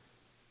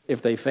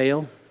 if they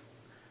fail,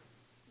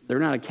 they're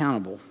not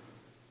accountable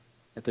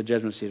at the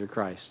judgment seat of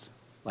Christ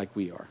like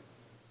we are.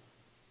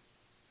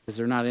 Because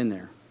they're not in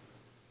there.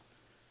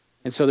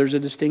 And so there's a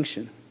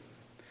distinction.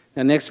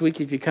 Now next week,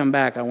 if you come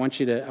back, I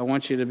want you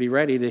to be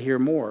ready to hear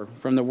more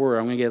from the Word.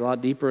 I'm going to get a lot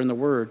deeper in the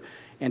Word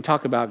and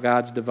talk about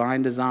God's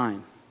divine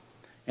design.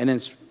 And then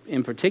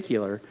in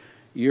particular,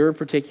 your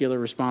particular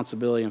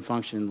responsibility and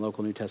function in the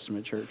local New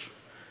Testament church.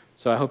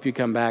 So I hope you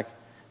come back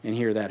and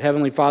hear that.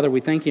 Heavenly Father,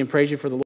 we thank you and praise you for the Lord.